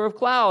pillar of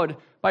cloud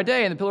by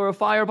day and the pillar of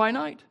fire by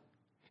night.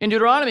 In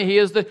Deuteronomy, he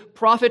is the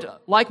prophet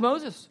like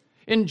Moses.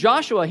 In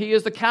Joshua, he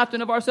is the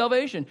captain of our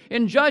salvation.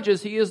 In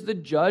Judges, he is the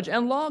judge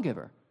and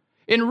lawgiver.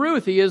 In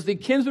Ruth, he is the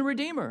kinsman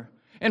redeemer.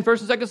 In 1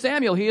 and 2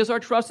 Samuel, he is our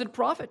trusted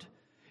prophet.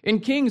 In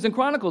Kings and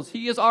Chronicles,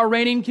 he is our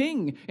reigning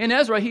king. In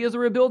Ezra, he is the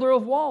rebuilder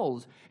of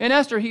walls. In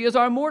Esther, he is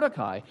our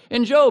Mordecai.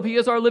 In Job, he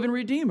is our living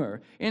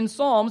redeemer. In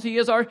Psalms, he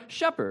is our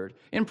shepherd.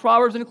 In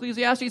Proverbs and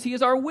Ecclesiastes, he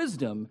is our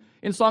wisdom.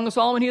 In Song of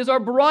Solomon, he is our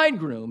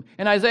bridegroom.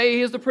 In Isaiah,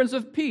 he is the Prince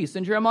of Peace.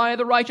 In Jeremiah,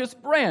 the righteous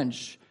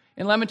branch.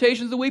 In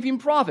Lamentations, the weeping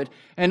prophet.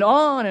 And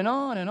on and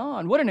on and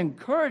on. What an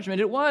encouragement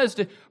it was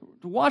to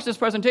watch this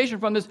presentation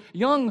from this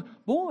young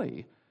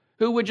boy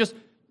who would just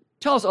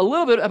tell us a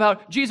little bit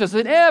about Jesus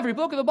in every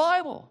book of the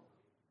Bible.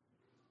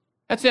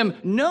 That's him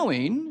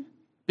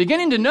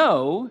beginning to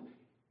know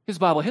his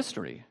Bible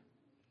history.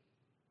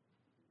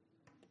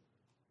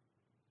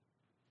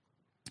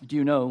 Do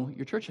you know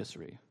your church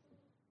history?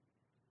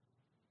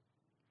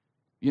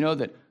 You know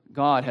that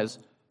God has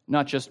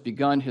not just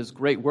begun his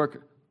great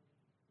work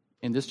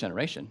in this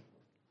generation.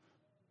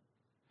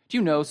 Do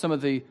you know some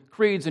of the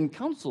creeds and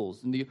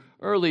councils in the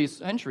early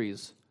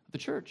centuries of the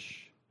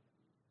church?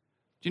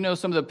 Do you know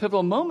some of the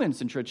pivotal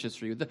moments in church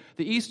history? The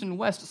East and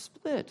West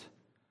split,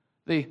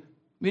 the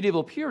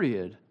medieval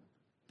period,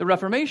 the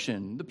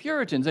Reformation, the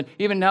Puritans, and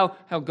even now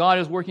how God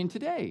is working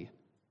today.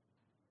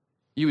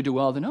 You would do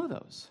well to know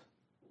those.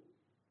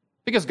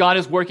 Because God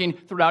is working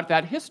throughout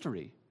that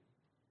history.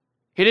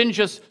 He didn't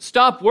just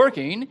stop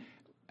working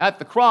at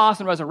the cross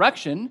and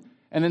resurrection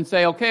and then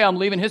say, okay, I'm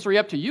leaving history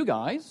up to you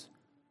guys.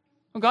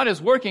 Well, God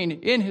is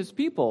working in his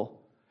people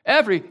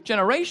every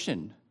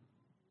generation.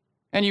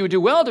 And you would do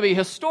well to be a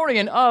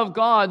historian of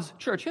God's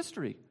church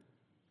history.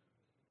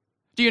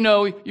 Do you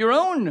know your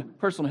own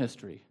personal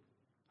history?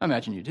 I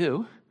imagine you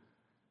do.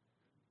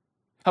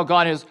 How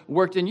God has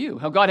worked in you,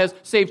 how God has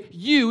saved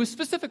you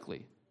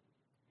specifically.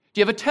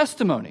 Do you have a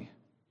testimony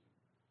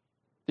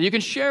that you can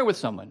share with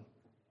someone?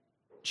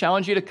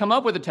 Challenge you to come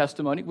up with a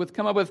testimony,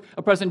 come up with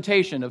a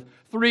presentation of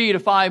 3 to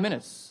 5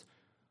 minutes,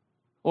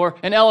 or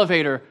an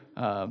elevator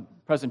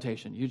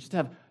presentation. You just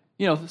have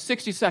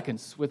 60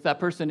 seconds with that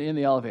person in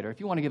the elevator if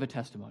you want to give a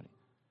testimony.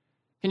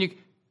 Can you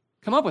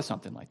come up with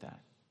something like that?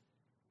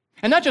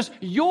 And not just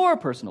your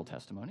personal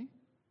testimony.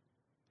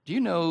 Do you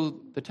know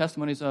the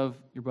testimonies of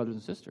your brothers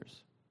and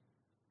sisters?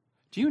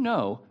 Do you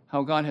know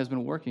how God has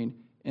been working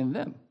in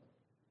them?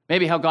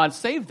 Maybe how God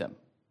saved them.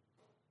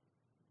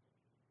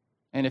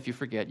 And if you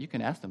forget, you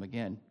can ask them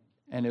again,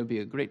 and it would be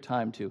a great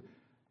time to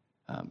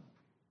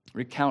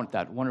recount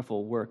that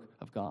wonderful work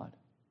of God.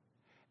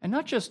 And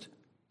not just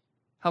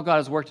how God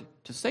has worked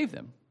to save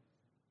them,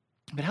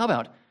 but how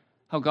about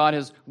how God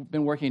has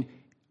been working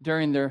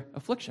during their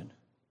affliction?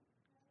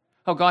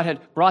 How God had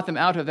brought them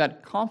out of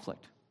that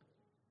conflict?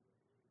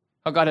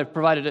 How God had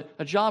provided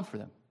a job for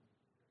them?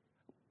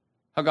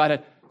 How God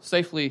had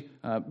safely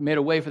made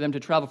a way for them to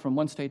travel from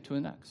one state to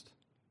the next?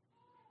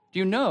 Do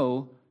you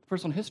know the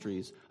personal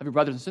histories of your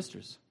brothers and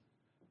sisters?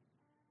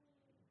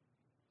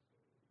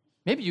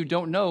 Maybe you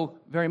don't know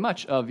very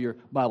much of your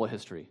Bible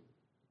history.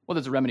 Well,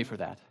 there's a remedy for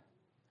that.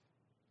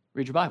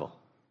 Read your Bible.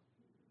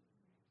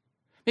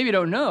 Maybe you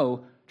don't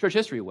know church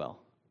history well.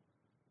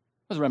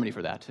 There's a remedy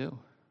for that, too.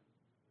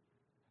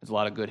 There's a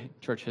lot of good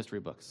church history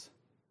books.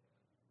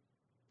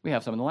 We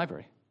have some in the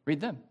library.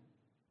 Read them.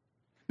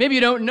 Maybe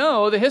you don't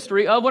know the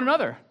history of one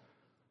another.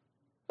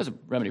 There's a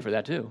remedy for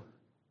that, too.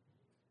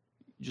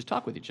 You just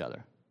talk with each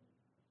other.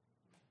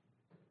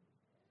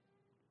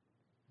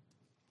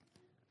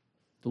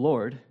 The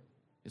Lord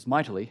is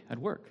mightily at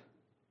work.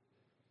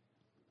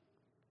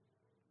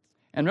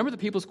 And remember the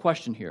people's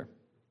question here.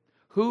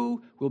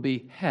 Who will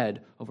be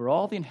head over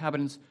all the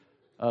inhabitants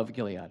of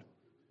Gilead?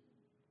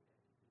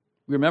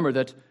 We remember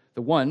that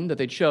the one that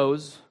they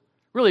chose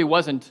really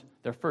wasn't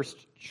their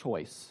first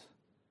choice.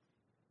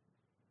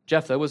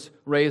 Jephthah was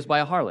raised by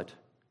a harlot.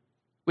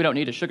 We don't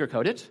need to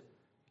sugarcoat it.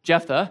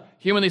 Jephthah,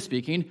 humanly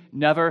speaking,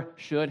 never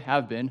should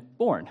have been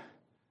born.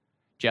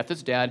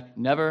 Jephthah's dad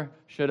never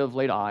should have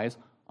laid eyes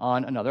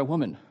on another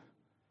woman.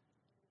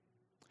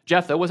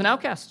 Jephthah was an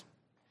outcast.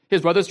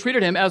 His brothers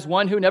treated him as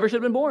one who never should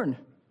have been born.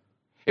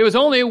 It was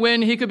only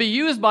when he could be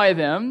used by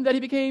them that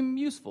he became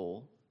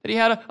useful, that he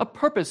had a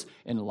purpose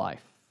in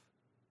life.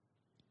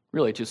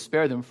 Really, to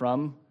spare them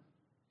from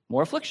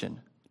more affliction,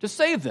 to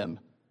save them.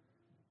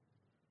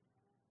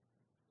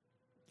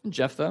 And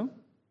Jephthah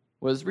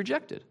was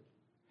rejected.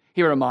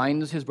 He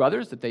reminds his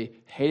brothers that they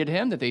hated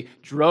him, that they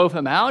drove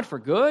him out for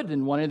good,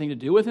 didn't want anything to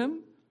do with him.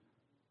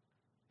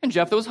 And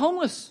Jephthah was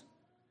homeless.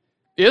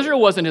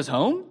 Israel wasn't his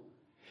home.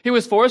 He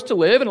was forced to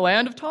live in a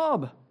land of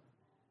Tob.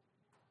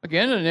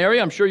 Again, in an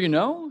area I'm sure you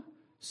know,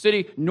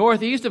 city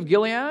northeast of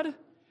Gilead.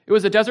 It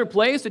was a desert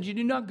place that you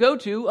do not go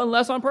to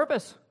unless on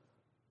purpose.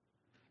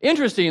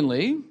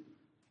 Interestingly,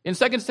 in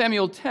 2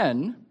 Samuel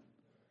 10,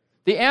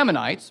 the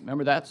Ammonites,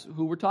 remember that's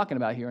who we're talking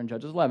about here in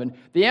Judges 11,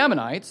 the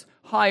Ammonites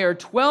hire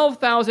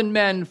 12,000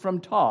 men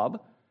from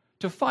Tob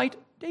to fight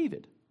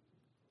David.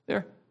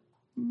 They're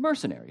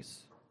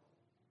mercenaries.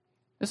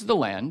 This is the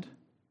land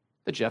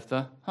that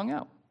Jephthah hung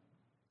out.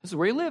 This is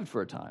where he lived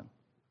for a time.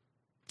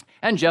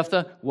 And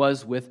Jephthah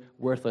was with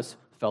worthless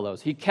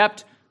fellows. He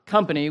kept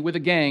company with a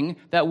gang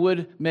that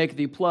would make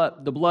the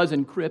Bloods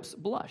and Crips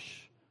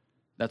blush.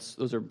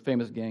 Those are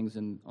famous gangs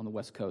on the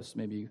West Coast.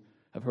 Maybe you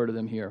have heard of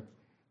them here.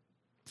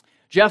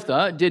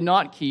 Jephthah did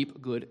not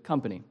keep good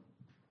company.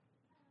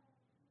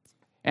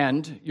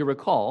 And you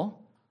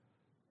recall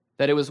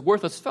that it was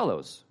worthless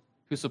fellows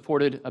who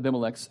supported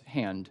Abimelech's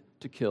hand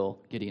to kill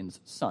Gideon's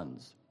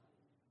sons.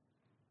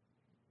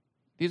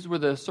 These were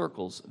the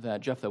circles that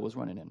Jephthah was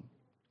running in.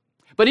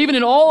 But even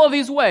in all of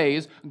these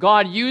ways,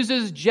 God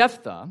uses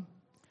Jephthah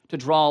to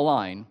draw a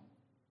line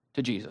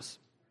to Jesus.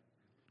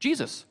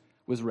 Jesus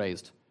was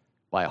raised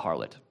by a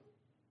harlot,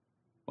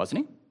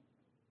 wasn't he?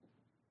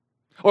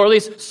 Or at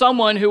least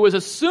someone who was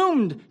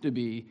assumed to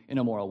be an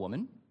immoral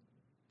woman.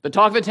 The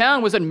talk of the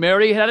town was that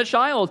Mary had a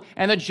child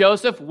and that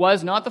Joseph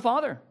was not the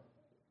father.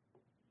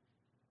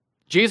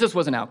 Jesus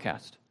was an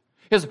outcast.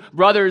 His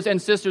brothers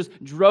and sisters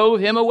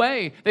drove him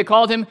away. They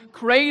called him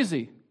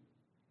crazy.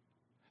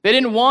 They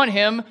didn't want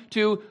him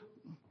to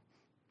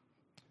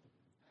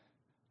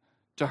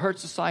to hurt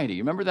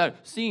society. Remember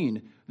that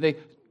scene?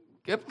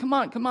 Come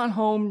on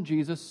home,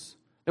 Jesus.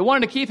 They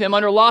wanted to keep him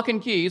under lock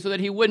and key so that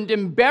he wouldn't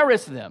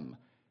embarrass them.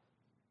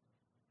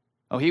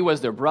 Oh, he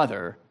was their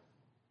brother,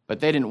 but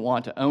they didn't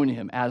want to own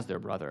him as their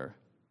brother.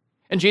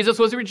 And Jesus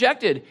was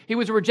rejected. He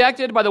was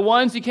rejected by the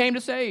ones he came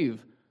to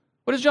save.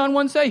 What does John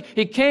 1 say?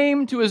 He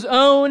came to his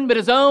own, but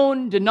his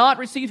own did not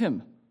receive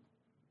him.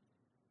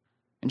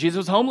 And Jesus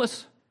was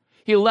homeless.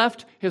 He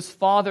left his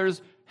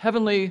Father's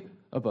heavenly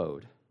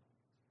abode.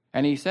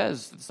 And he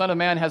says, the Son of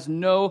Man has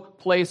no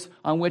place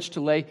on which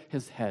to lay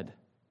his head.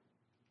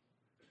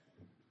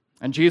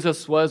 And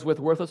Jesus was with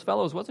worthless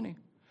fellows, wasn't he?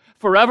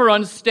 Forever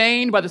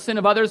unstained by the sin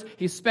of others,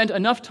 he spent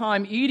enough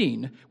time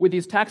eating with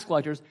these tax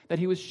collectors that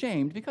he was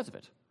shamed because of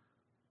it.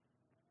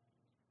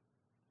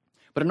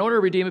 But in order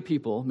to redeem a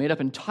people made up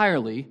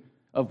entirely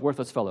of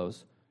worthless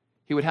fellows,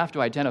 he would have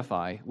to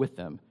identify with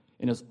them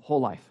in his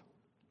whole life.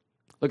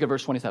 Look at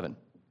verse 27.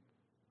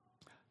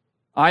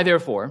 I,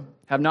 therefore,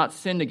 have not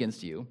sinned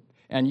against you,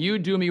 and you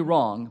do me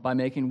wrong by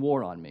making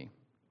war on me.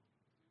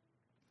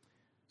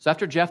 So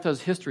after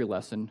Jephthah's history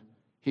lesson,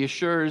 he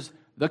assures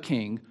the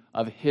king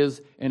of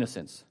his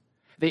innocence.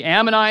 The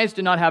Ammonites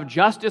did not have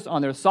justice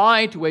on their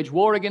side to wage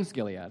war against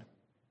Gilead.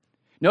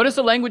 Notice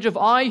the language of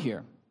I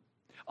here.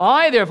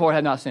 I, therefore,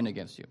 have not sinned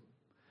against you.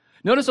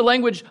 Notice the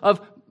language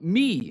of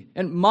me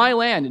and my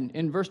land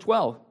in verse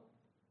 12.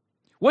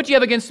 What do you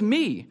have against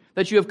me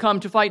that you have come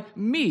to fight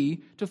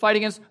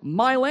against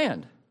my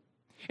land?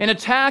 An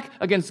attack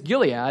against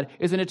Gilead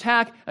is an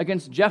attack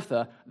against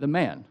Jephthah, the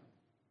man.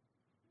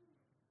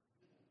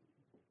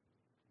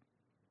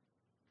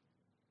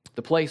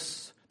 The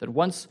place that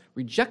once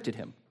rejected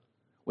him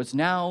was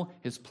now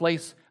his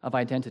place of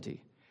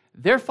identity.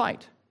 Their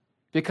fight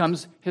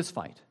becomes his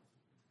fight.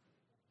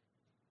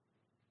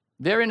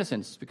 Their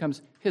innocence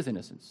becomes his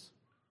innocence.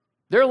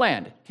 Their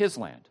land, his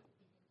land.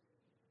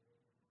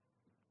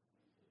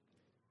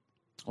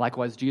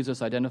 Likewise,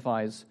 Jesus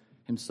identifies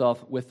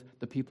himself with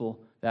the people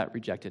that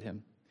rejected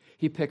him.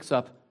 He picks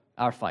up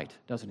our fight,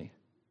 doesn't he?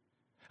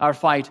 Our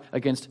fight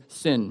against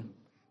sin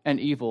and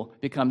evil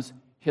becomes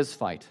his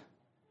fight,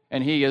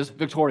 and he is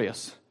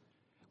victorious.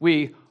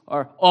 We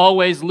are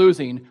always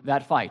losing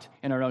that fight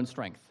in our own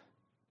strength,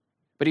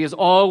 but he is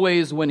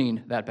always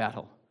winning that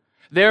battle.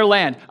 Their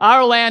land,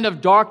 our land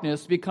of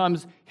darkness,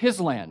 becomes his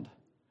land,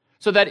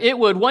 so that it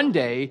would one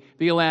day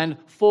be a land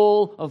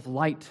full of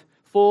light,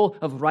 full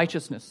of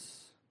righteousness.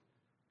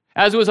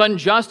 As it was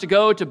unjust to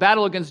go to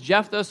battle against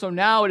Jephthah, so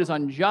now it is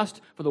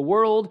unjust for the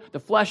world, the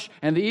flesh,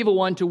 and the evil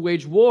one to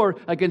wage war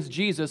against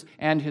Jesus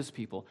and his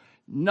people.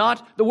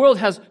 The world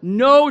has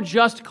no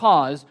just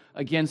cause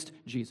against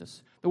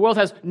Jesus. The world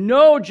has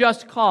no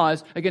just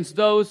cause against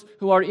those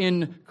who are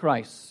in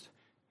Christ.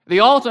 The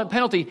ultimate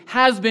penalty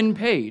has been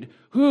paid.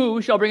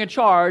 Who shall bring a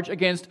charge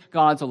against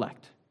God's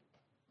elect?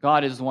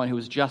 God is the one who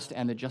is just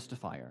and the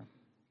justifier.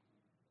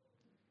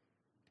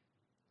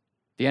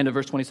 The end of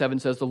verse 27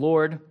 says, the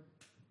Lord,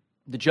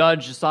 the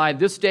judge, decide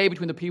this day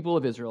between the people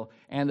of Israel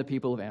and the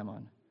people of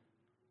Ammon.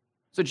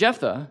 So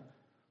Jephthah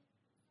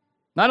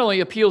not only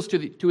appeals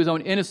to his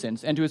own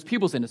innocence and to his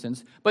people's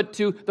innocence, but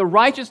to the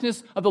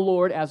righteousness of the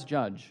Lord as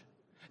judge.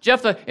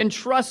 Jephthah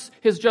entrusts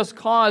his just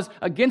cause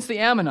against the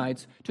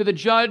Ammonites to the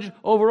judge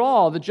over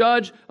all, the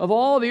judge of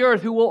all the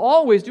earth, who will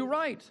always do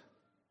right.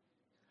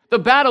 The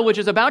battle which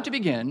is about to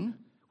begin,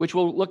 which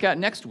we'll look at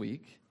next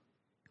week,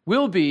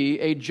 will be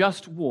a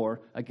just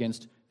war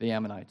against the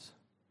Ammonites.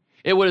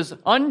 It was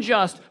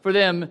unjust for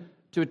them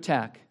to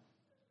attack,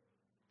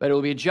 but it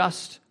will be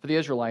just for the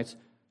Israelites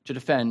to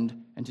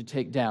defend and to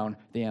take down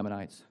the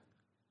Ammonites.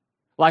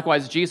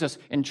 Likewise, Jesus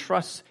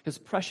entrusts his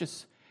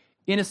precious,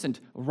 innocent,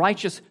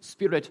 righteous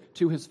spirit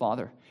to his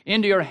Father.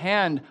 Into your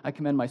hand I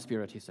commend my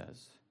spirit, he says.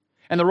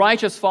 And the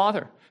righteous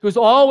Father, who is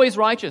always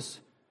righteous,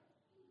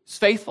 is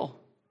faithful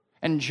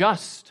and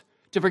just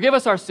to forgive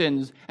us our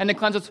sins and to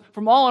cleanse us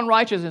from all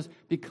unrighteousness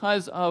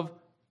because of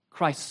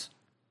Christ's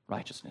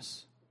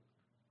righteousness.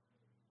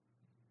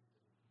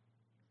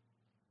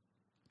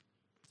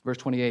 Verse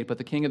 28, but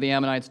the king of the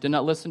Ammonites did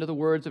not listen to the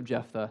words of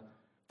Jephthah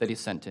that he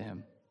sent to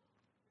him.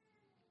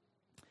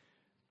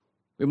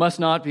 We must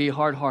not be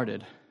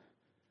hard-hearted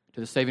to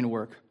the saving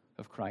work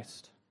of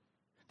Christ.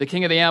 The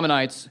king of the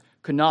Ammonites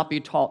could not be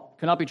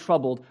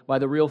troubled by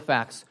the real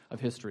facts of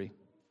history.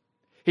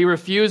 He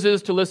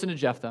refuses to listen to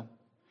Jephthah.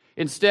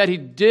 Instead, he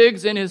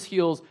digs in his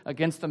heels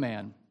against the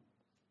man,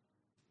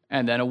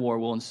 and then a war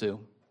will ensue.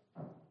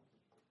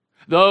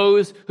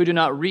 Those who do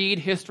not read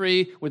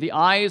history with the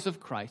eyes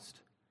of Christ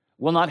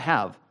will not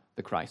have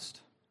the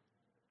Christ.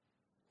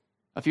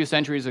 A few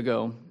centuries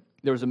ago,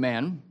 there was a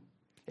man,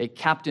 a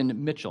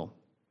Captain Mitchell,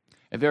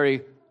 a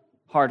very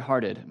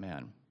hard-hearted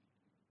man.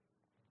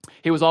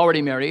 He was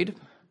already married,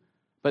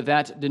 but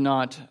that did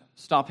not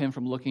stop him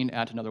from looking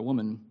at another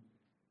woman.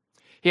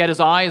 He had his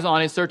eyes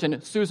on a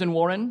certain Susan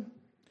Warren,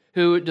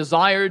 who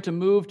desired to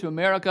move to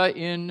America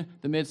in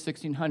the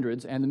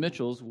mid-1600s, and the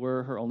Mitchells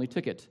were her only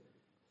ticket.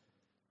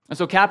 And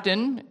so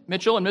Captain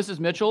Mitchell and Mrs.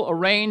 Mitchell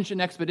arranged an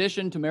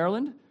expedition to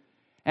Maryland,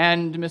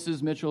 and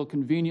Mrs. Mitchell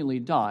conveniently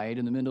died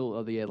in the middle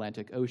of the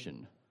Atlantic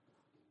Ocean.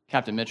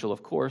 Captain Mitchell,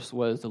 of course,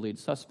 was the lead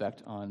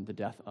suspect on the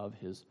death of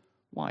his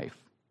wife.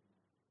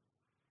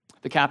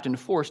 The captain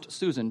forced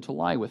Susan to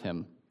lie with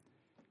him,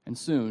 and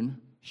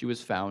soon she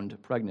was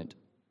found pregnant.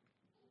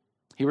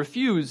 He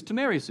refused to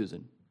marry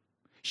Susan.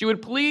 She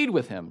would plead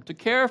with him to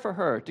care for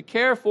her, to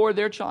care for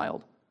their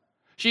child.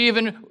 She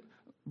even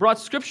brought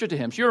scripture to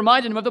him. She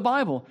reminded him of the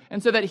Bible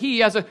and said that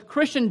he, as a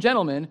Christian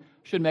gentleman,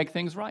 should make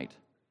things right.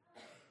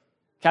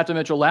 Captain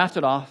Mitchell laughed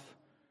it off,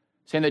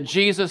 saying that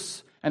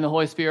Jesus and the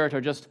Holy Spirit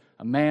are just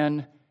a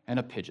man and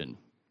a pigeon.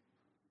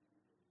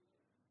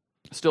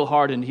 Still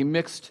hardened, he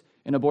mixed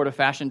an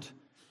abortifacient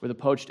with a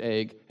poached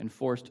egg and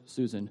forced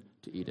Susan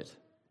to eat it.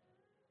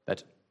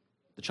 That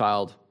the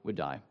child would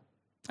die.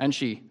 And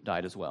she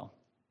died as well.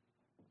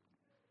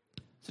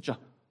 Such a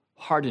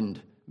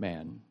hardened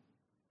man.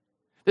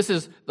 This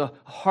is the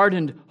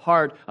hardened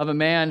heart of a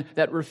man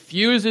that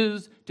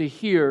refuses to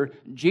hear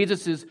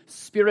Jesus'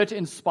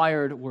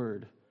 Spirit-inspired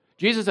word.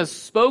 Jesus has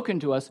spoken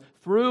to us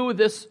through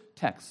this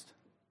text.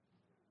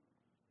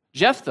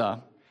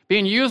 Jephthah,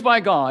 being used by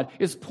God,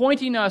 is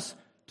pointing us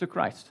to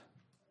Christ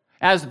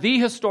as the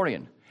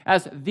historian,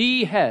 as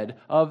the head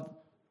of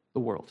the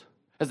world,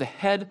 as the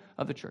head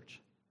of the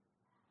church,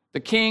 the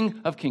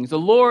King of kings, the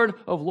Lord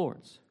of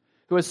lords,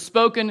 who has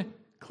spoken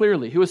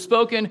clearly, who has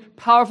spoken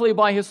powerfully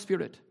by his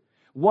Spirit.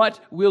 What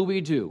will we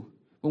do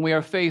when we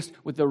are faced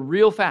with the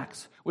real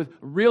facts, with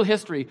real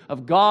history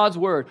of God's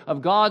word,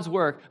 of God's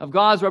work, of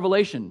God's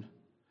revelation,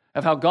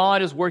 of how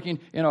God is working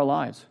in our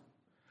lives?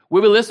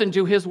 Will we listen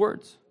to his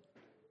words?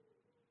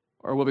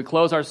 Or will we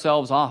close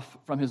ourselves off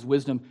from his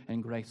wisdom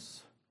and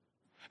grace?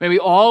 May we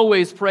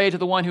always pray to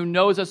the one who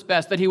knows us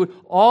best, that he would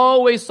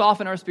always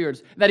soften our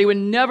spirits, that he would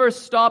never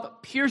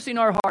stop piercing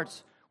our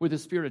hearts with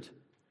his Spirit,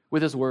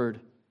 with his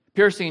word,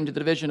 piercing to the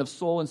division of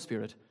soul and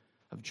spirit,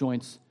 of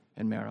joints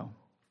and marrow.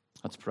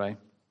 Let's pray.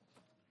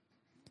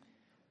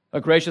 O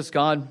gracious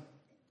God,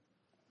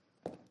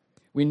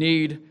 we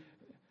need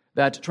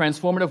that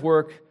transformative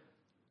work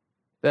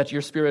that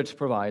your Spirit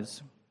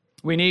provides.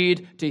 We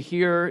need to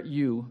hear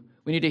you.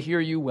 We need to hear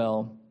you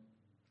well,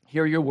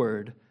 hear your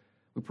word.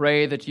 We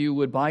pray that you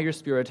would, by your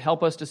Spirit,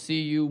 help us to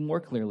see you more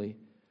clearly.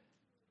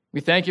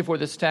 We thank you for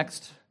this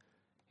text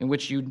in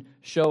which you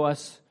show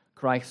us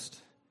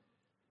Christ.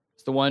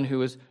 It's the one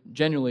who is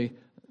genuinely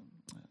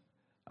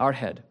our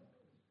head,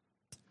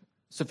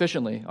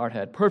 sufficiently our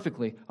head,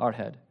 perfectly our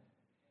head,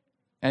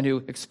 and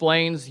who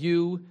explains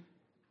you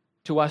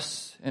to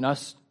us and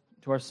us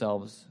to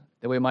ourselves,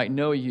 that we might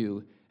know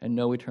you and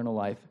know eternal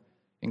life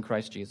in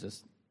Christ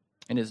Jesus.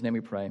 In his name we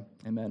pray.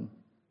 Amen.